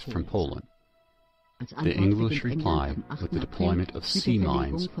troops from Poland. The English reply with the deployment of sea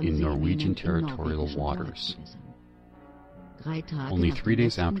mines in Norwegian territorial waters. Only 3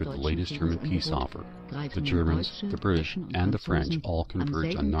 days after the latest German peace offer, the Germans, the British, and the French all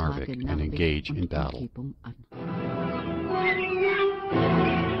converge on Narvik and engage in battle.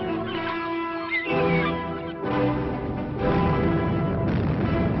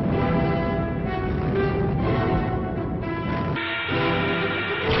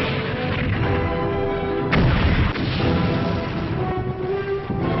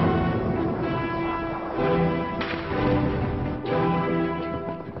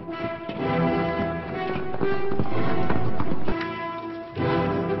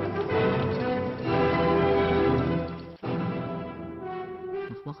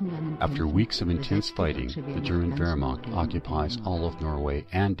 After weeks of intense fighting, the German Wehrmacht occupies all of Norway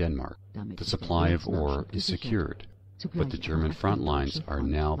and Denmark. The supply of ore is secured, but the German front lines are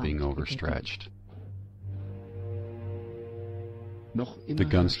now being overstretched. The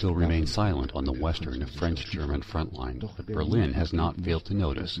guns still remain silent on the western French-German front line, but Berlin has not failed to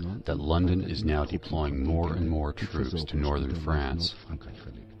notice that London is now deploying more and more troops to northern France.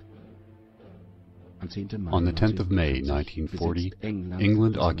 On the 10th of May 1940,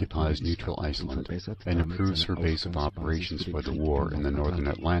 England occupies neutral Iceland and improves her base of operations for the war in the northern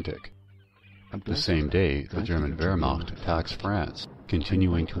Atlantic. The same day, the German Wehrmacht attacks France.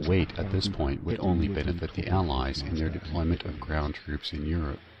 Continuing to wait at this point would only benefit the Allies in their deployment of ground troops in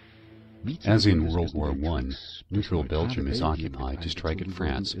Europe. As in World War I, neutral Belgium is occupied to strike at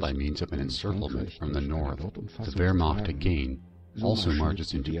France by means of an encirclement from the north. The Wehrmacht again also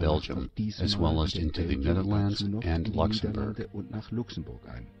marches into Belgium, as well as into the Netherlands and Luxembourg.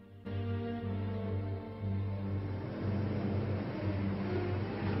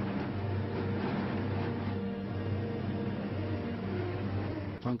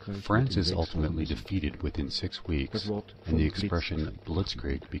 France is ultimately defeated within 6 weeks, and the expression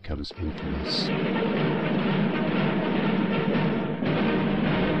Blitzkrieg becomes infamous.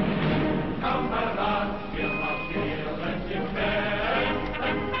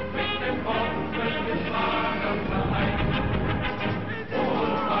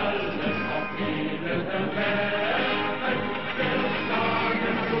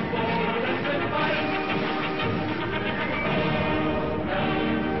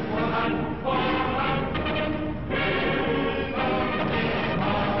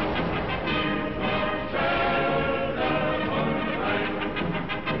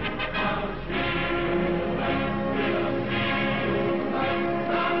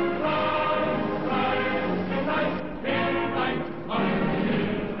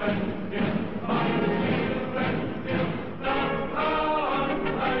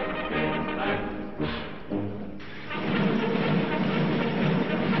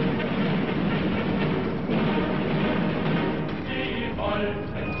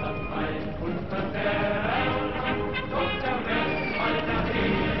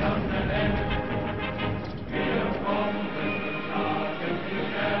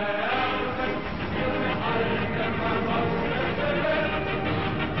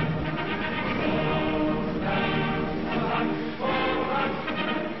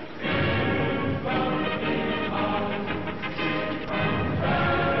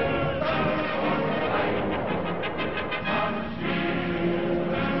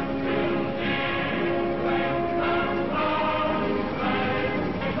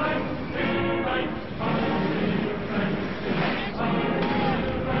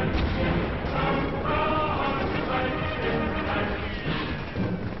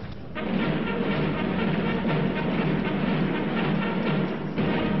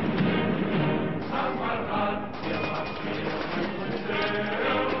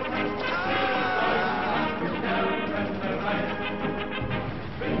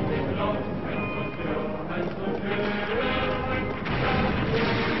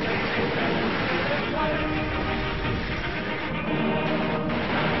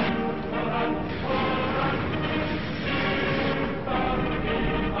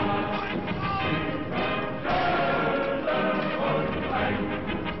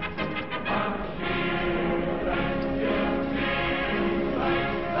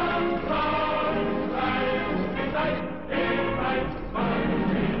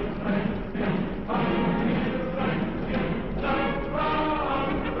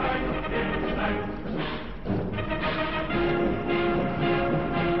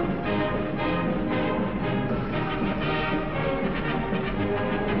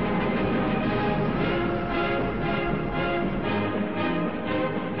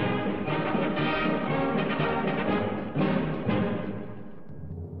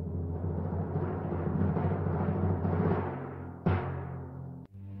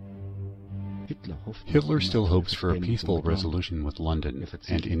 Hitler still hopes for a peaceful resolution with London,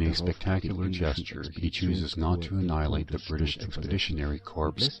 and in a spectacular gesture he chooses not to annihilate the British Expeditionary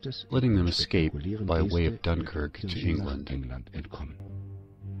Corps, letting them escape by way of Dunkirk to England.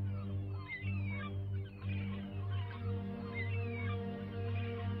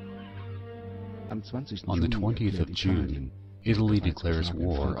 On the 20th of June, Italy declares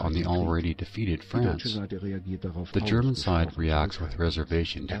war on the already defeated France. The German side reacts with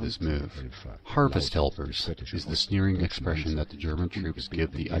reservation to this move. Harvest helpers is the sneering expression that the German troops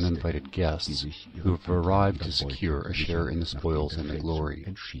give the uninvited guests who have arrived to secure a share in the spoils and the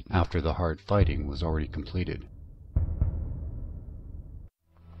glory, after the hard fighting was already completed.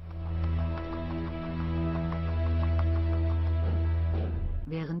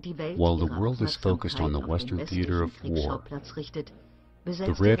 While the world is focused on the Western theater of war,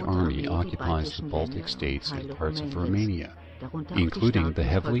 the Red Army occupies the Baltic states and parts of Romania, including the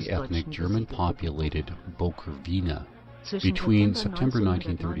heavily ethnic German-populated Bukovina. Between September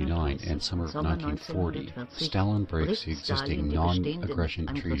 1939 and summer of 1940, Stalin breaks the existing non-aggression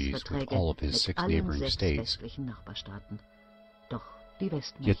treaties with all of his 6 neighboring states.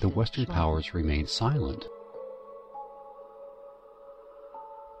 Yet the Western powers remain silent.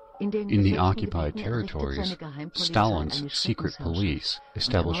 In the occupied territories, Stalin's secret police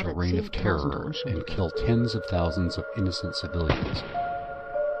establish a reign of terror and kill tens of thousands of innocent civilians.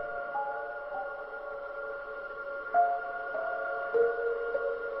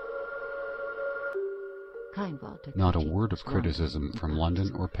 Not a word of criticism from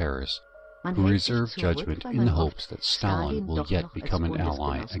London or Paris, who reserve judgment in the hopes that Stalin will yet become an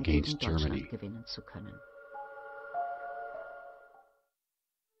ally against Germany.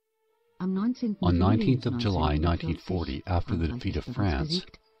 On 19th of July 1940, after the defeat of France,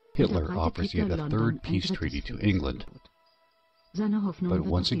 Hitler offers yet a 3rd peace treaty to England. But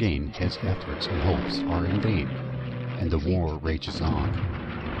once again, his efforts and hopes are in vain, and the war rages on.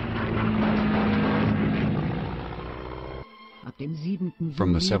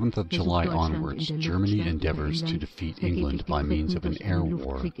 From the 7th of July onwards, Germany endeavors to defeat England by means of an air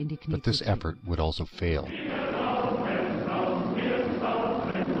war, but this effort would also fail.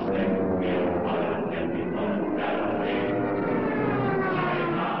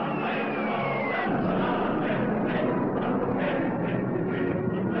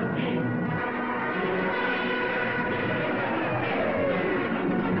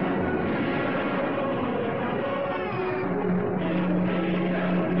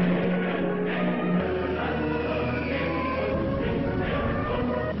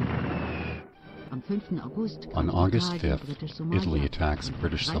 On August 5th, Italy attacks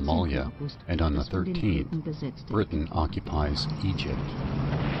British Somalia, and on the 13th, Britain occupies Egypt.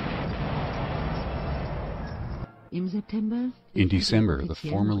 In December, the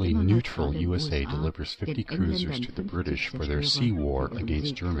formerly neutral USA delivers 50 cruisers to the British for their sea war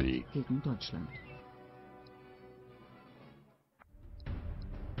against Germany.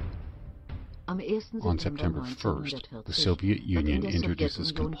 On September 1st, the Soviet Union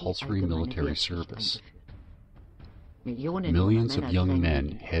introduces compulsory military service. Millions of young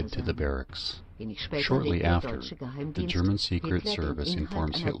men head to the barracks. Shortly after, the German Secret Service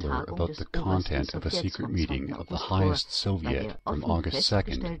informs Hitler about the content of a secret meeting of the highest Soviet from August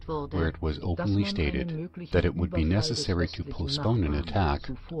 2nd, where it was openly stated that it would be necessary to postpone an attack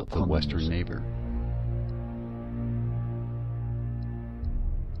of the Western neighbor.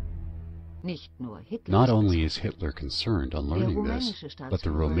 Not only is Hitler concerned on learning this, but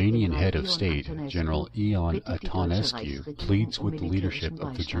the Romanian head of state, General Ion Antonescu, pleads with the leadership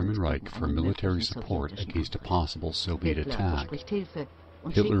of the German Reich for military support against a possible Soviet attack.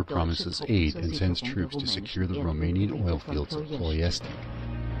 Hitler promises aid and sends troops to secure the Romanian oil fields of Ploiesti.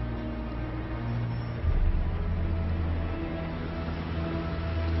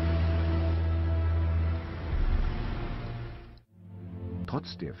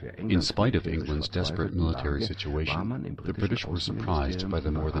 In spite of England's desperate military situation, the British were surprised by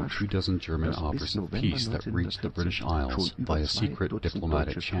the more than 24 German offers of peace that reached the British Isles via secret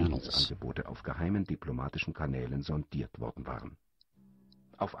diplomatic channels.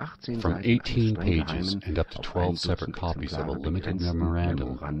 From 18 pages and up to 12 separate copies of a limited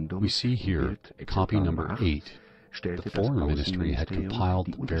memorandum, we see here copy number 8. The Foreign Ministry had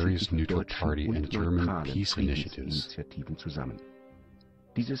compiled the various neutral party and German peace initiatives.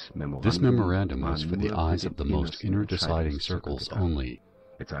 This memorandum was for the eyes of the most inner deciding circles only.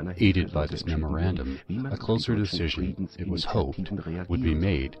 Aided by this memorandum, a closer decision, it was hoped, would be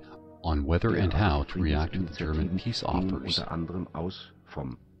made on whether and how to react to the German peace offers.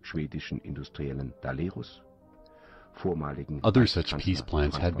 Other such peace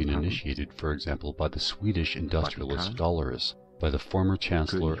plans had been initiated, for example, by the Swedish industrialist Dollarus, by the former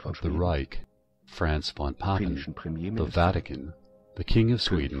Chancellor of the Reich, Franz von Papen, the Vatican, the King of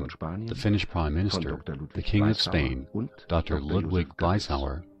Sweden, the Finnish Prime Minister, the King of Spain, Dr. Ludwig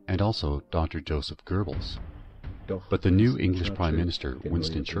Weishauer, and also Dr. Joseph Goebbels. But the new English Prime Minister,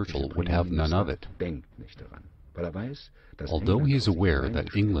 Winston Churchill, would have none of it. Although he is aware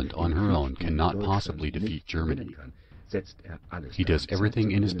that England on her own cannot possibly defeat Germany, he does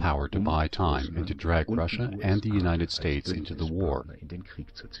everything in his power to buy time and to drag Russia and the United States into the war.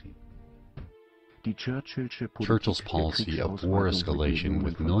 Churchill's policy of war escalation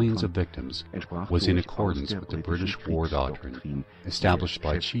with millions of victims was in accordance with the British war doctrine, established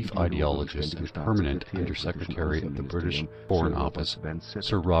by chief ideologist and permanent Under-Secretary of the British Foreign Office,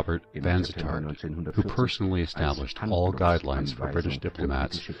 Sir Robert Vansittart, who personally established all guidelines for British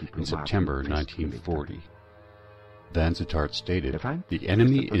diplomats in September 1940. Vansittart stated, "The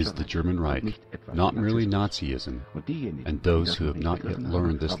enemy is the German Reich, not merely Nazism, and those who have not yet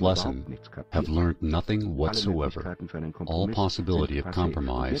learned this lesson have learned nothing whatsoever. All possibility of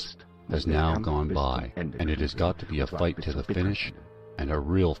compromise has now gone by, and it has got to be a fight to the finish, and a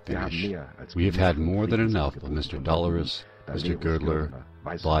real finish. We have had more than enough of Mr. Dollerus, Mr. Girdler,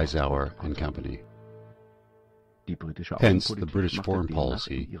 Weizauer and company." Hence, the British foreign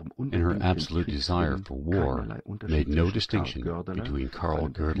policy, in her absolute desire for war, made no distinction between Karl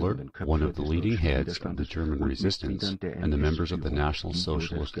Girdler, one of the leading heads of the German resistance, and the members of the National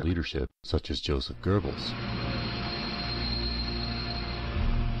Socialist leadership, such as Joseph Goebbels.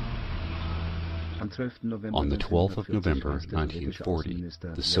 On the 12th of November 1940,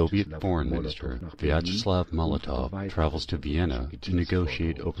 the Soviet Foreign Minister Vyacheslav Molotov travels to Vienna to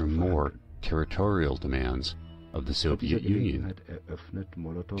negotiate over more territorial demands of the Soviet Union.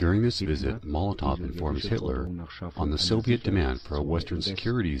 During this visit, Molotov informs Hitler on the Soviet demand for a Western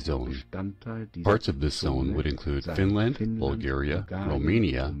security zone. Parts of this zone would include Finland, Bulgaria,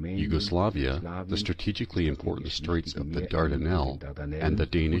 Romania, Yugoslavia, the strategically important Straits of the Dardanelles, and the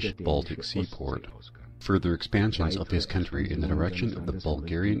Danish Baltic seaport. Further expansions of his country in the direction of the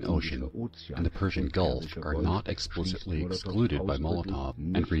Bulgarian Ocean and the Persian Gulf are not explicitly excluded by Molotov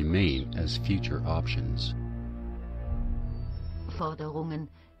and remain as future options. Forderungen,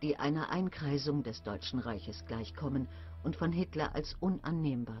 die einer Einkreisung des Deutschen Reiches gleichkommen und von Hitler als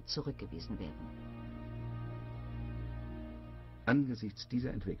unannehmbar zurückgewiesen werden. Angesichts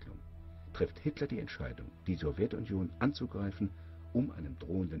dieser Entwicklung trifft Hitler die Entscheidung, die Sowjetunion anzugreifen, einem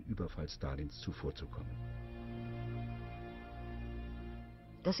drohenden Überfall Stalins zuvorzukommen.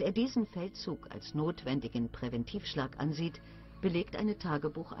 Dass diesen Feldzug als notwendigen Präventivschlag ansieht, belegt eine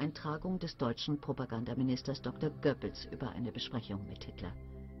Tagebucheintragung des deutschen Propagandaministers Dr. Goebbels über eine Besprechung mit Hitler.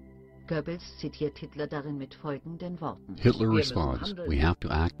 Goebbels zitiert Hitler darin mit folgenden Worten. Hitler responds, "We have to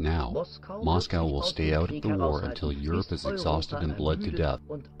act now. Moscow will stay out of the war until Europe is exhausted and bled to death.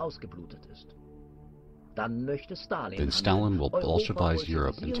 Then Stalin will Bolshevize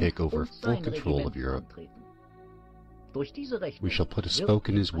Europe and take over full control of Europe. We shall put a spoke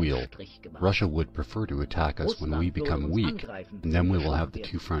in his wheel. Russia would prefer to attack us when we become weak, and then we will have the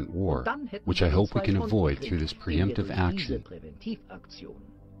two-front war, which I hope we can avoid through this preemptive action."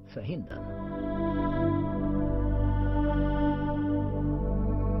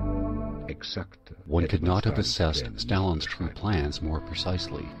 One could not have assessed Stalin's true plans more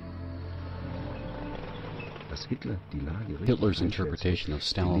precisely. Hitler's interpretation of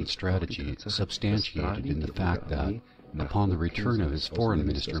Stalin's strategy is substantiated in the fact that, upon the return of his foreign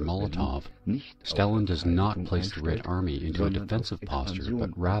minister Molotov, Stalin does not place the Red Army into a defensive posture,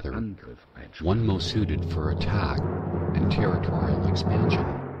 but rather one most suited for attack and territorial expansion.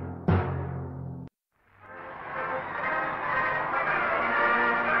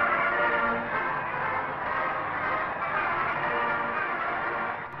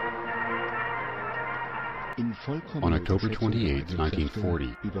 On October 28,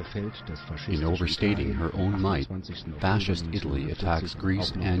 1940, in overstating her own might, Fascist Italy attacks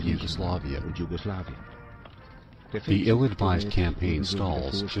Greece and Yugoslavia. The ill-advised campaign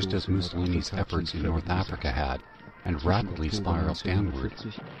stalls just as Mussolini's efforts in North Africa had, and rapidly spirals downward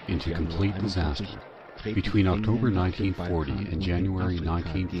into complete disaster. Between October 1940 and January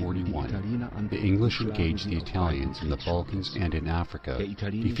 1941, the English engaged the Italians in the Balkans and in Africa,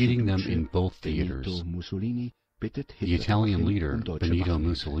 defeating them in both theaters. The Italian leader, Benito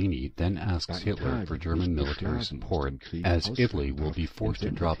Mussolini, then asks Hitler for German military support, as Italy will be forced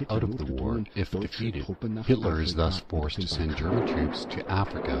to drop out of the war if defeated. Hitler is thus forced to send German troops to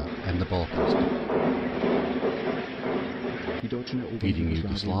Africa and the Balkans, defeating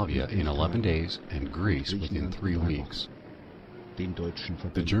Yugoslavia in 11 days and Greece within 3 weeks.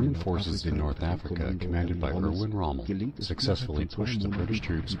 The German forces in North Africa, commanded by Erwin Rommel, successfully pushed the British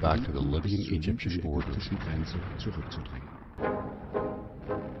troops back to the Libyan-Egyptian border.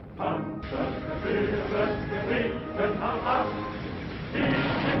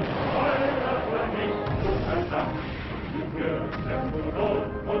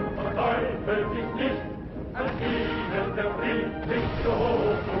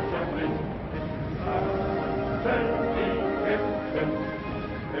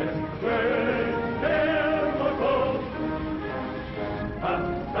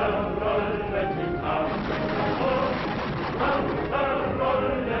 Panzerrollen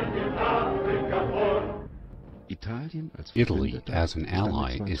Italy, as an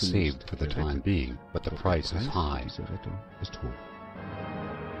ally, is saved for the time being, but the price is high.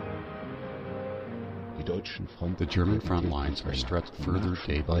 The German front lines are stretched further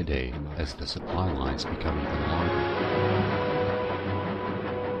day by day as the supply lines become even longer.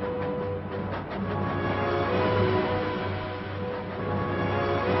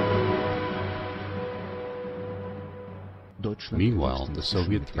 Meanwhile, the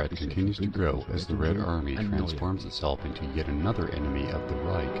Soviet threat continues to grow as the Red Army transforms itself into yet another enemy of the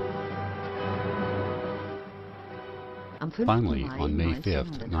Reich. Finally, on May 5,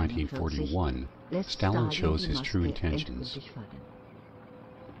 1941, Stalin shows his true intentions.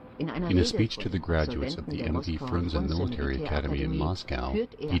 In a speech to the graduates of the MV Frunze Military Academy in Moscow,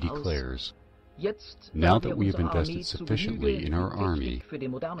 he declares, "Now that we have invested sufficiently in our army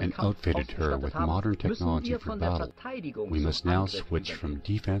and outfitted her with modern technology for battle, we must now switch from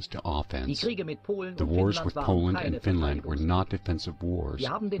defense to offense. The wars with Poland and Finland were not defensive wars.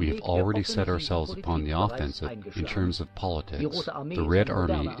 We have already set ourselves upon the offensive in terms of politics. The Red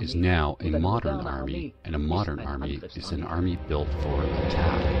Army is now a modern army, and a modern army is an army built for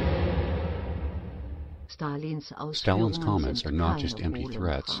attack." Stalin's comments are not just empty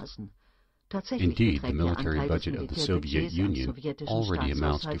threats. Indeed, the military budget of the Soviet Union already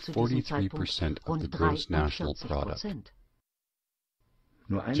amounts to 43% of the gross national product.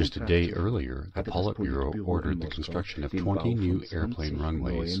 Just a day earlier, the Politburo ordered the construction of 20 new airplane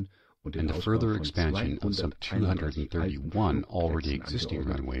runways and the further expansion of some 231 already existing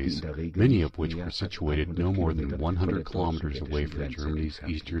runways, many of which were situated no more than 100 kilometers away from Germany's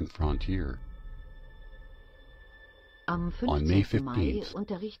eastern frontier. On May 15th,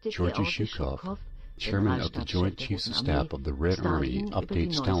 Georgy Zhukov, chairman of the Joint Chiefs of Staff of the Red Army,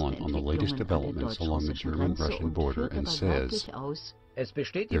 updates Stalin on the latest developments along the German-Russian border and says,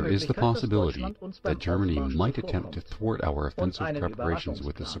 "There is the possibility that Germany might attempt to thwart our offensive preparations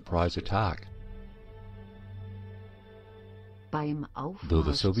with a surprise attack." Though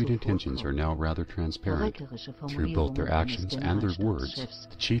the Soviet intentions are now rather transparent, through both their actions and their words,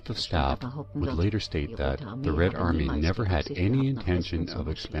 the Chief of Staff would later state that the Red Army never had any intention of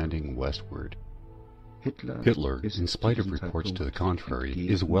expanding westward. Hitler, in spite of reports to the contrary,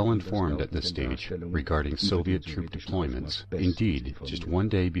 is well informed at this stage regarding Soviet troop deployments. Indeed, just one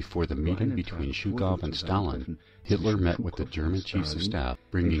day before the meeting between Zhukov and Stalin, Hitler met with the German Chiefs of Staff,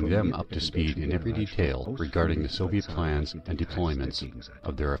 bringing them up to speed in every detail regarding the Soviet plans and deployments,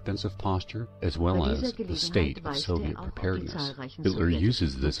 of their offensive posture, as well as the state of Soviet preparedness. Hitler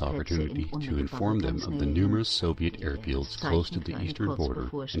uses this opportunity to inform them of the numerous Soviet airfields close to the eastern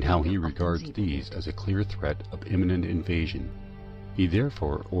border and how he regards these as a clear threat of imminent invasion. He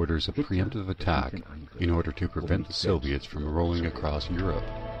therefore orders a preemptive attack in order to prevent the Soviets from rolling across Europe.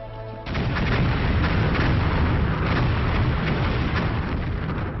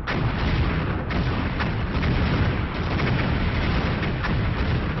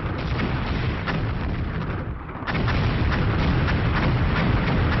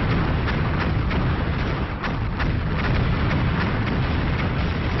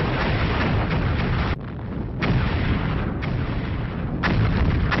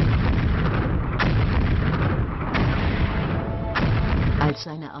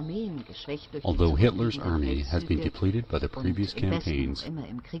 Although Hitler's army has been depleted by the previous campaigns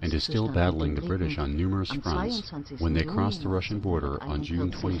and is still battling the British on numerous fronts, when they cross the Russian border on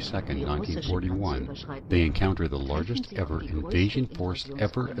June 22, 1941, they encounter the largest ever invasion force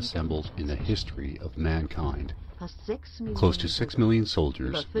ever assembled in the history of mankind. Close to 6 million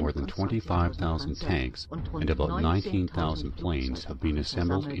soldiers, more than 25,000 tanks, and about 19,000 planes have been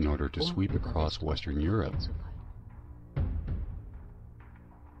assembled in order to sweep across Western Europe.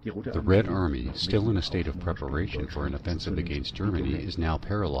 The Red Army, still in a state of preparation for an offensive against Germany, is now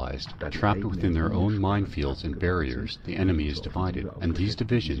paralyzed. Trapped within their own minefields and barriers, the enemy is divided, and these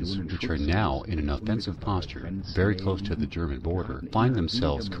divisions, which are now in an offensive posture, very close to the German border, find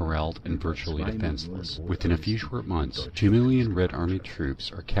themselves corralled and virtually defenseless. Within a few short months, 2 million Red Army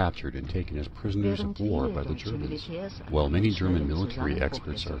troops are captured and taken as prisoners of war by the Germans. While many German military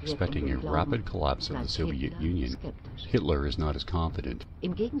experts are expecting a rapid collapse of the Soviet Union, Hitler is not as confident.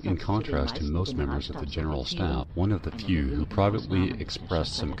 In contrast to most members of the General Staff, one of the few who privately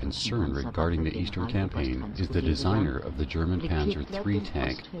expressed some concern regarding the Eastern Campaign is the designer of the German Panzer III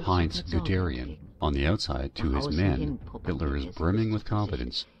tank, Heinz Guderian. On the outside, to his men, Hitler is brimming with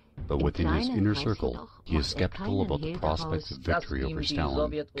confidence, but within his inner circle, he is skeptical about the prospects of victory over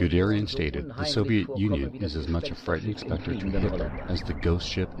Stalin. Guderian stated, "The Soviet Union is as much a frightening specter to Hitler as the ghost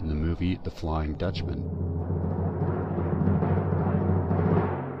ship in the movie The Flying Dutchman."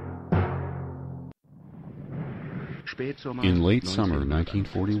 In late summer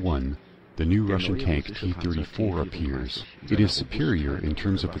 1941, the new Russian tank T-34 appears. It is superior in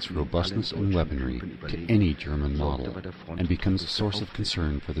terms of its robustness and weaponry to any German model, and becomes a source of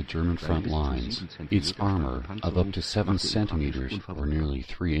concern for the German front lines. Its armor, of up to 7 centimeters, or nearly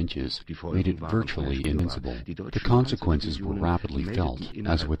 3 inches, made it virtually invincible. The consequences were rapidly felt,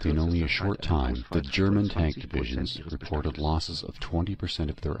 as within only a short time, the German tank divisions reported losses of 20%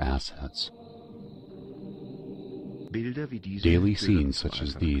 of their assets. Daily scenes such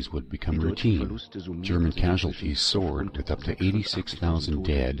as these would become routine. German casualties soared with up to 86,000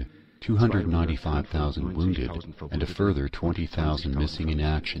 dead, 295,000 wounded, and a further 20,000 missing in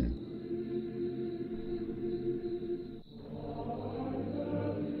action.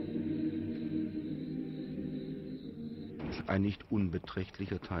 Ein nicht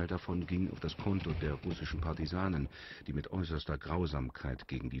unbeträchtlicher Teil davon ging auf das Konto der russischen Partisanen, die mit äußerster Grausamkeit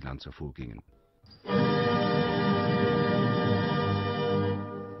gegen die Lanzer vorgingen.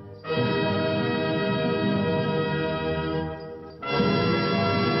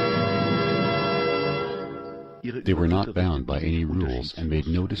 They were not bound by any rules and made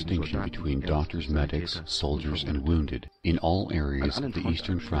no distinction between doctors, medics, soldiers, and wounded. In all areas of the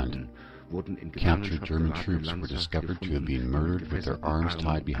Eastern Front, captured German troops were discovered to have been murdered with their arms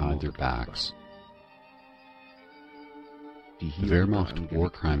tied behind their backs. The Wehrmacht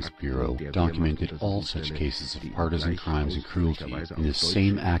War Crimes Bureau documented all such cases of partisan crimes and cruelty in the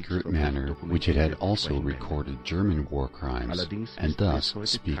same accurate manner which it had also recorded German war crimes, and thus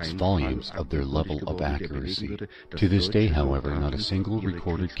speaks volumes of their level of accuracy. To this day, however, not a single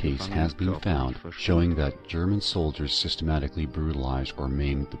recorded case has been found showing that German soldiers systematically brutalized or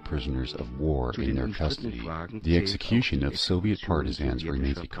maimed the prisoners of war in their custody. The execution of Soviet partisans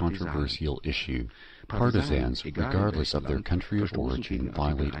remains a controversial issue. Partisans, regardless of their country of origin,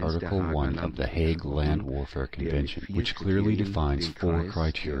 violate Article 1 of the Hague Land Warfare Convention, which clearly defines 4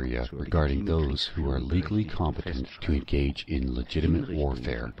 criteria regarding those who are legally competent to engage in legitimate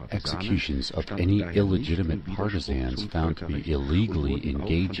warfare. Executions of any illegitimate partisans found to be illegally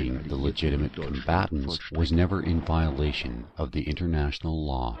engaging the legitimate combatants was never in violation of the international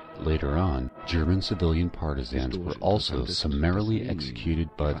law. Later on, German civilian partisans were also summarily executed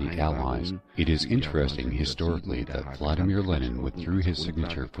by the Allies. It is interesting historically that Vladimir Lenin withdrew his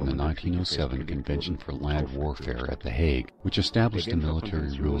signature from the 1907 Convention for Land Warfare at The Hague, which established the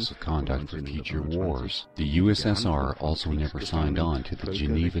military rules of conduct for future wars. The USSR also never signed on to the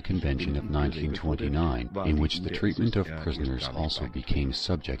Geneva Convention of 1929, in which the treatment of prisoners also became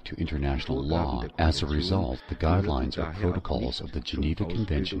subject to international law. As a result, the guidelines or protocols of the Geneva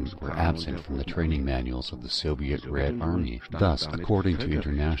Convention were absent from the training manuals of the Soviet Red Army. Thus, according to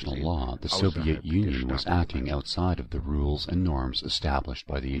international law, the Soviet Union was acting outside of the rules and norms established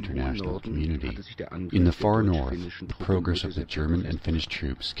by the international community. In the far north, the progress of the German and Finnish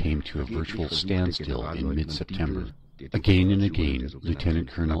troops came to a virtual standstill in mid-September. Again and again, Lieutenant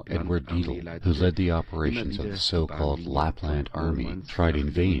Colonel Edward Dietl, who led the operations of the so-called Lapland Army, tried in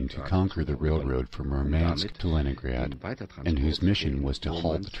vain to conquer the railroad from Murmansk to Leningrad, and whose mission was to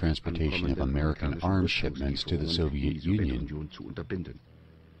halt the transportation of American arms shipments to the Soviet Union.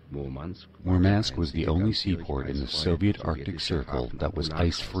 Murmansk was the only seaport in the Soviet Arctic Circle that was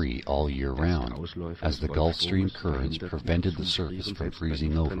ice-free all year round, as the Gulf Stream currents prevented the surface from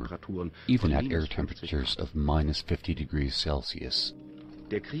freezing over, even at air temperatures of -50 degrees Celsius.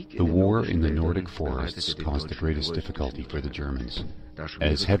 The war in the Nordic forests caused the greatest difficulty for the Germans.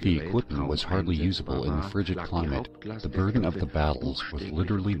 As heavy equipment was hardly usable in the frigid climate, the burden of the battles was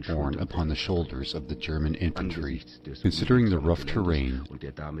literally borne upon the shoulders of the German infantry. Considering the rough terrain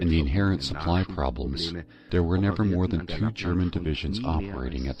and the inherent supply problems, there were never more than 2 German divisions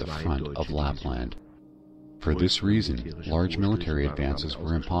operating at the front of Lapland. For this reason, large military advances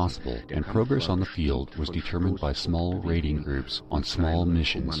were impossible, and progress on the field was determined by small raiding groups on small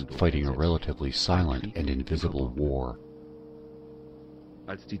missions, fighting a relatively silent and invisible war.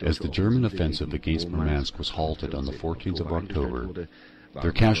 As the German offensive against Murmansk was halted on the 14th of October,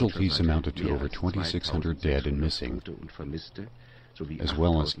 their casualties amounted to over 2,600 dead and missing, as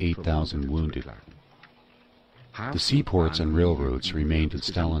well as 8,000 wounded. The seaports and railroads remained in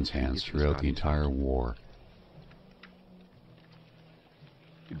Stalin's hands throughout the entire war.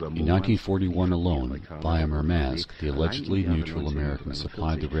 In 1941 alone, via Murmansk, the allegedly neutral Americans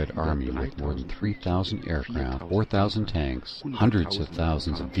supplied the Red Army with more than 3,000 aircraft, 4,000 tanks, hundreds of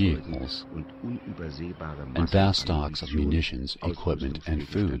thousands of vehicles, and vast stocks of munitions, equipment, and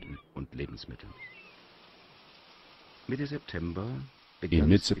food. In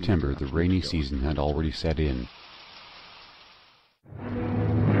mid-September, the rainy season had already set in.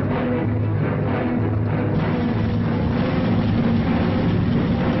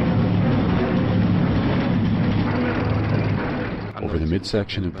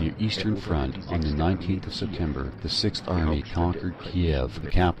 midsection of the Eastern Front, on the 19th of September, the 6th Army conquered Kiev, the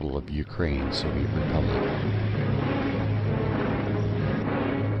capital of the Ukraine Soviet Republic.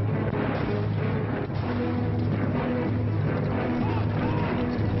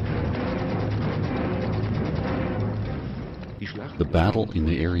 The battle in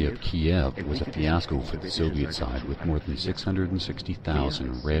the area of Kiev was a fiasco for the Soviet side, with more than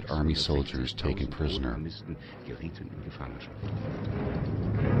 660,000 Red Army soldiers taken prisoner.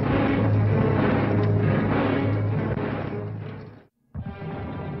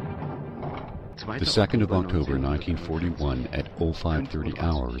 The 2nd of October 1941 at 0530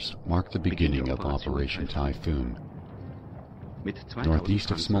 hours marked the beginning of Operation Typhoon. Northeast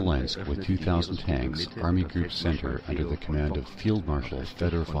of Smolensk, with 2,000 tanks, Army Group Center, under the command of Field Marshal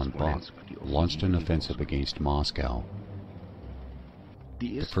Fedor von Bock, launched an offensive against Moscow.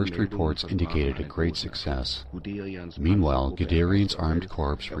 The first reports indicated a great success. Meanwhile, Guderian's armed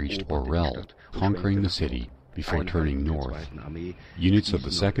corps reached Orel, conquering the city, before turning north. Units of the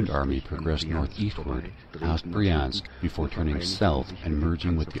 2nd Army progressed northeastward, past Bryansk, before turning south and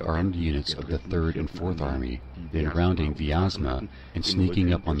merging with the armed units of the 3rd and 4th Army, then rounding Vyazma and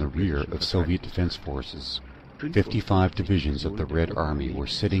sneaking up on the rear of Soviet defense forces. 55 divisions of the Red Army were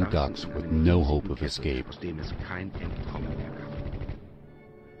sitting ducks with no hope of escape.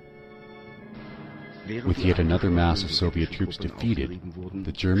 With yet another mass of Soviet troops defeated,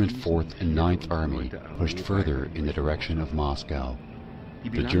 the German 4th and 9th Army pushed further in the direction of Moscow.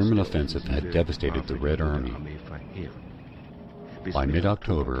 The German offensive had devastated the Red Army. By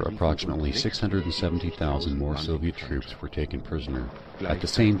mid-October, approximately 670,000 more Soviet troops were taken prisoner. At the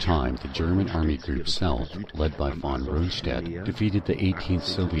same time, the German Army Group South, led by von Rundstedt, defeated the 18th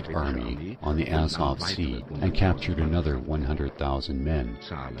Soviet Army on the Azov Sea and captured another 100,000 men.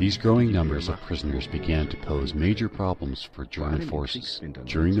 These growing numbers of prisoners began to pose major problems for German forces.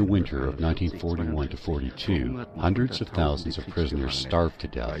 During the winter of 1941-42, hundreds of thousands of prisoners starved to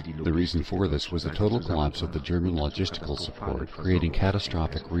death. The reason for this was the total collapse of the German logistical support, creating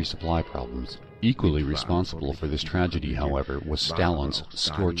catastrophic resupply problems. Equally responsible for this tragedy, however, was Stalin's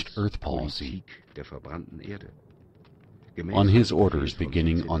scorched earth policy. On his orders,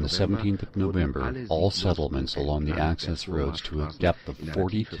 beginning on the 17th of November, all settlements along the access roads to a depth of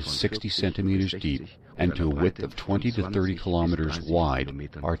 40 to 60 centimeters deep and to a width of 20 to 30 kilometers wide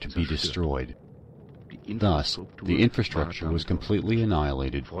are to be destroyed. Thus, the infrastructure was completely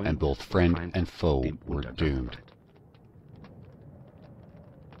annihilated, and both friend and foe were doomed.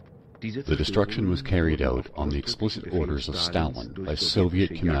 The destruction was carried out on the explicit orders of Stalin by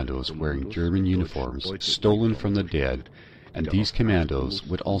Soviet commandos wearing German uniforms stolen from the dead, and these commandos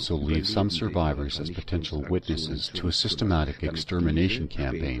would also leave some survivors as potential witnesses to a systematic extermination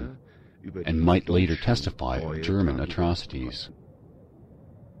campaign, and might later testify of German atrocities.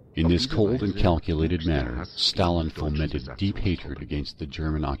 In this cold and calculated manner, Stalin fomented deep hatred against the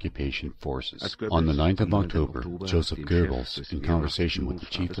German occupation forces. On the 9th of October, Joseph Goebbels, in conversation with the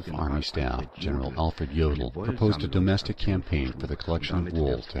Chief of Army Staff, General Alphart Geyer, proposed a domestic campaign for the collection of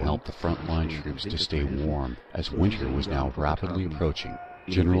wool to help the frontline troops to stay warm, as winter was now rapidly approaching.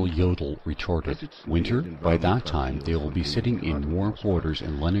 General Jodl retorted, "Winter? By that time they will be sitting in warm quarters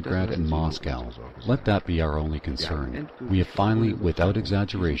in Leningrad and Moscow. Let that be our only concern. We have finally, without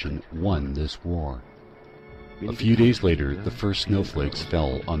exaggeration, won this war." A few days later, the first snowflakes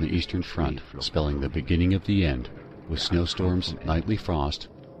fell on the Eastern Front, spelling the beginning of the end, with snowstorms, nightly frost,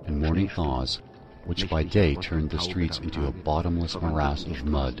 and morning thaws, which by day turned the streets into a bottomless morass of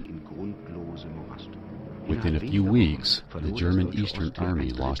mud. Within a few weeks, the German Eastern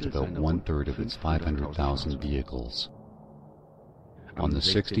Army lost about one-third of its 500,000 vehicles. On the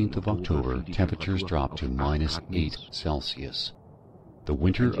 16th of October, temperatures dropped to -8 Celsius. The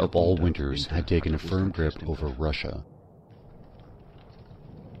winter of all winters had taken a firm grip over Russia.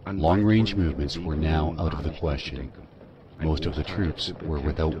 Long-range movements were now out of the question. Most of the troops were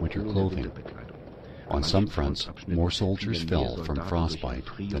without winter clothing. On some fronts, more soldiers fell from frostbite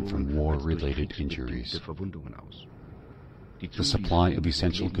than from war-related injuries. The supply of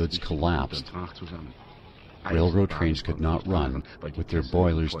essential goods collapsed. Railroad trains could not run, with their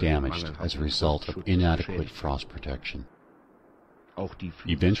boilers damaged as a result of inadequate frost protection.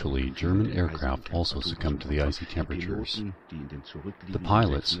 Eventually, German aircraft also succumbed to the icy temperatures. The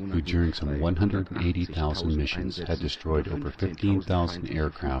pilots, who during some 180,000 missions had destroyed over 15,000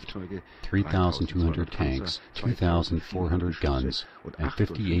 aircraft, 3,200 tanks, 2,400 guns, and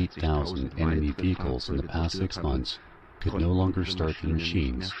 58,000 enemy vehicles in the past 6 months, could no longer start their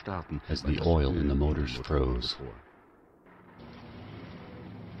machines as the oil in the motors froze.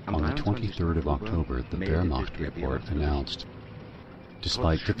 On the 23rd of October, the Wehrmacht report announced,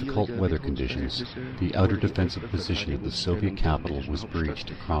 Despite difficult weather conditions, the outer defensive position of the Soviet capital was breached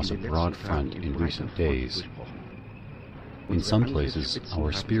across a broad front in recent days. In some places,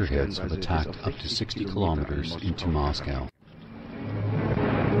 our spearheads have attacked up to 60 kilometers into Moscow.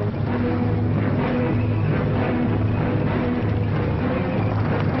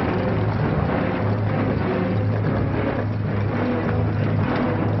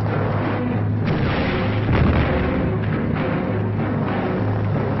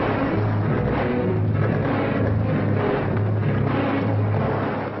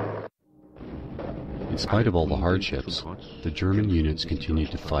 In spite of all the hardships, the German units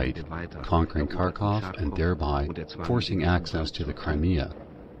continued to fight, conquering Kharkov and thereby forcing access to the Crimea.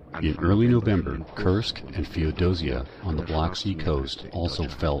 In early November, Kursk and Feodosia on the Black Sea coast also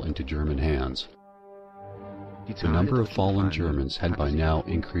fell into German hands. The number of fallen Germans had by now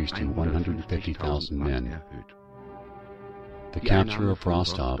increased to 150,000 men. The capture of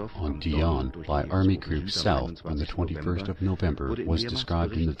Rostov on Don by Army groups south on the 21st of November was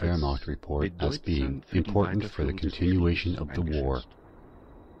described in the Wehrmacht report as being important for the continuation of the war.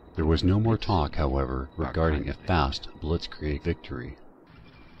 There was no more talk, however, regarding a fast blitzkrieg victory.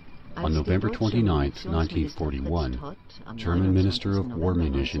 On November 29, 1941, German Minister of War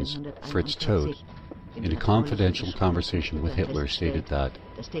Munitions Fritz Todt, in a confidential conversation with Hitler, stated that,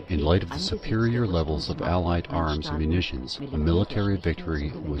 in light of the superior levels of Allied arms and munitions, a military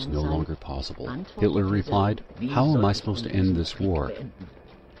victory was no longer possible. Hitler replied, "How am I supposed to end this war?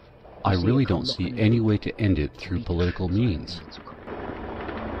 I really don't see any way to end it through political means."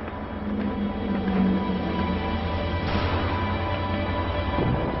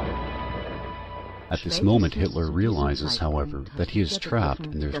 At this moment, Hitler realizes, however, that he is trapped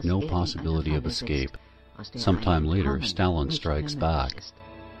and there's no possibility of escape. Sometime later, Stalin strikes back.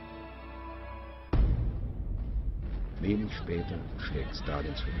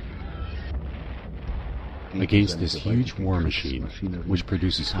 Against this huge war machine, which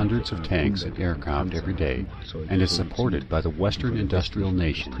produces hundreds of tanks and aircraft every day, and is supported by the Western industrial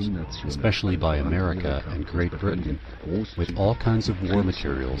nations, especially by America and Great Britain, with all kinds of war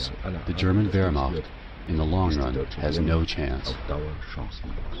materials, the German Wehrmacht, in the long run, has no chance.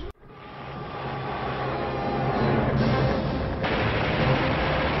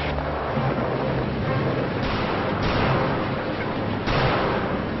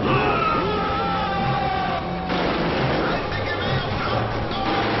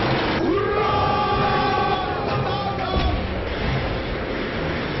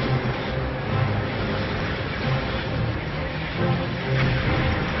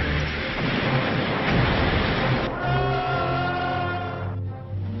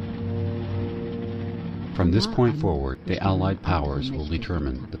 From this point forward, the Allied powers will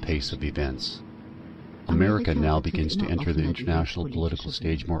determine the pace of events. America now begins to enter the international political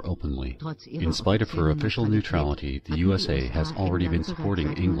stage more openly. In spite of her official neutrality, the USA has already been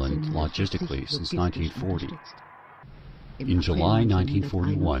supporting England logistically since 1940. In July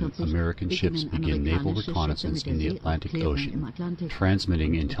 1941, American ships begin naval reconnaissance in the Atlantic Ocean,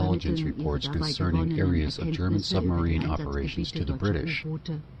 transmitting intelligence reports concerning areas of German submarine operations to the British.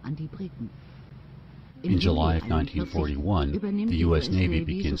 In July of 1941, the U.S. Navy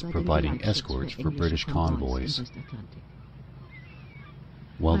begins providing escorts for British convoys.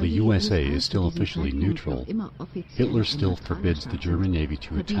 While the USA is still officially neutral, Hitler still forbids the German Navy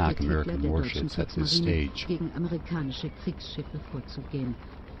to attack American warships at this stage.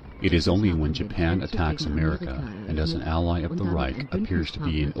 It is only when Japan attacks America and as an ally of the Reich appears to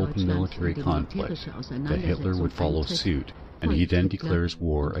be in open military conflict that Hitler would follow suit, and he then declares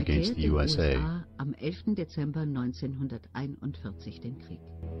war against the USA.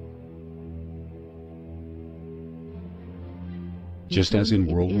 Just as in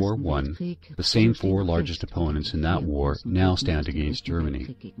World War I, the same four largest opponents in that war now stand against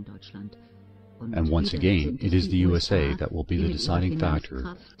Germany. And once again, it is the USA that will be the deciding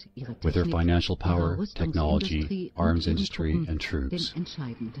factor, with their financial power, technology, arms industry, and troops.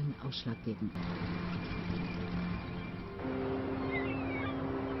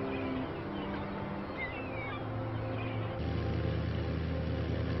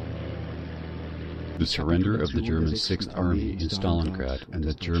 The surrender of the German 6th Army in Stalingrad and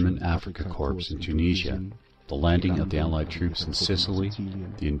the German Africa Corps in Tunisia, the landing of the Allied troops in Sicily,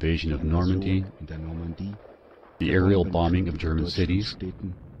 the invasion of Normandy, the aerial bombing of German cities,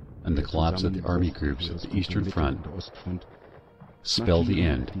 and the collapse of the army groups of the Eastern Front spell the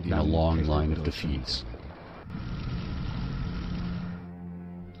end in a long line of defeats.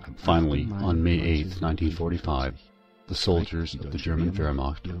 Finally, on May 8, 1945, the soldiers of the German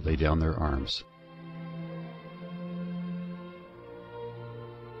Wehrmacht lay down their arms.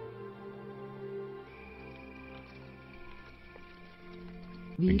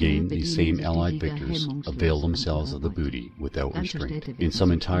 Again, these same Allied victors avail themselves of the booty without restraint. In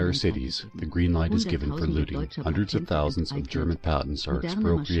some entire cities, the green light is given for looting. Hundreds of thousands of German patents are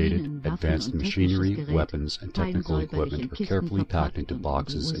expropriated, advanced machinery, weapons, and technical equipment are carefully packed into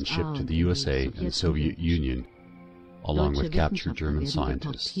boxes and shipped to the USA and the Soviet Union, along with captured German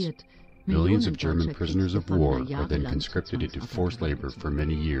scientists. Millions of German prisoners of war are then conscripted into forced labor for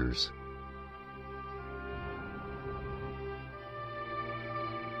many years.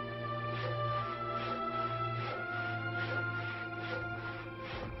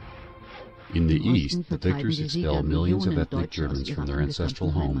 In the East, the victors expel millions of ethnic Germans from their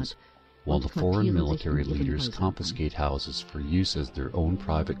ancestral homes, while the foreign military leaders confiscate houses for use as their own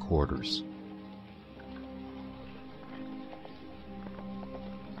private quarters.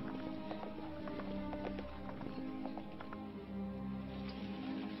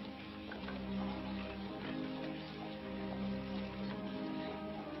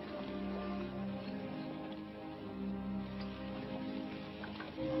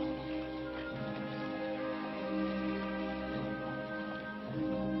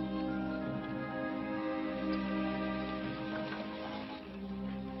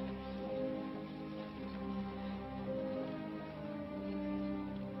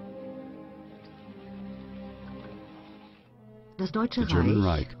 The German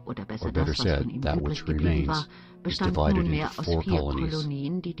Reich, or better said, that which remains, is divided into 4 colonies.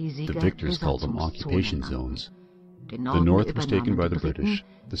 The victors call them occupation zones. The north was taken by the British,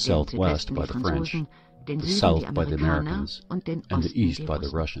 the southwest by the French, the south by the Americans, and the east by the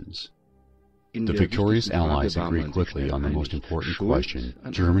Russians. The victorious Allies agreed quickly on the most important question.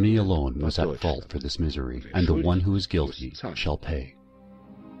 Germany alone was at fault for this misery, and the one who is guilty shall pay.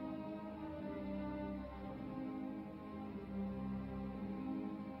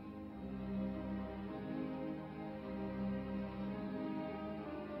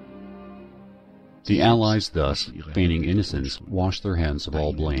 The Allies thus, feigning innocence, washed their hands of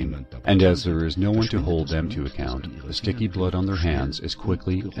all blame, and as there is no one to hold them to account, the sticky blood on their hands is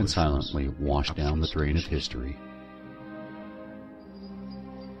quickly and silently washed down the drain of history.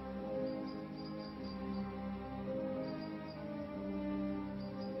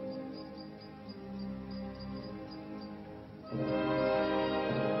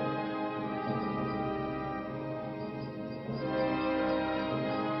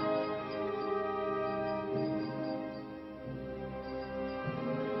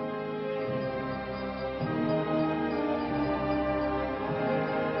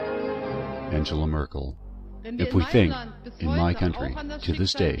 Angela Merkel. If we think, in my country, to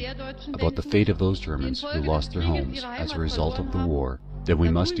this day, about the fate of those Germans who lost their homes as a result of the war, then we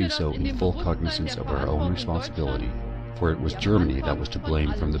must do so in full cognizance of our own responsibility, for it was Germany that was to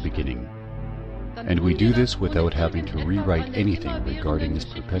blame from the beginning. And we do this without having to rewrite anything regarding this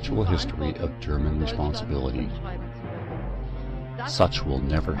perpetual history of German responsibility. Such will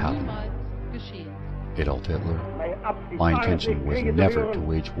never happen. Adolf Hitler. My intention was never to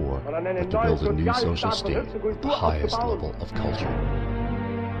wage war, but to build a new social state at the highest level of culture.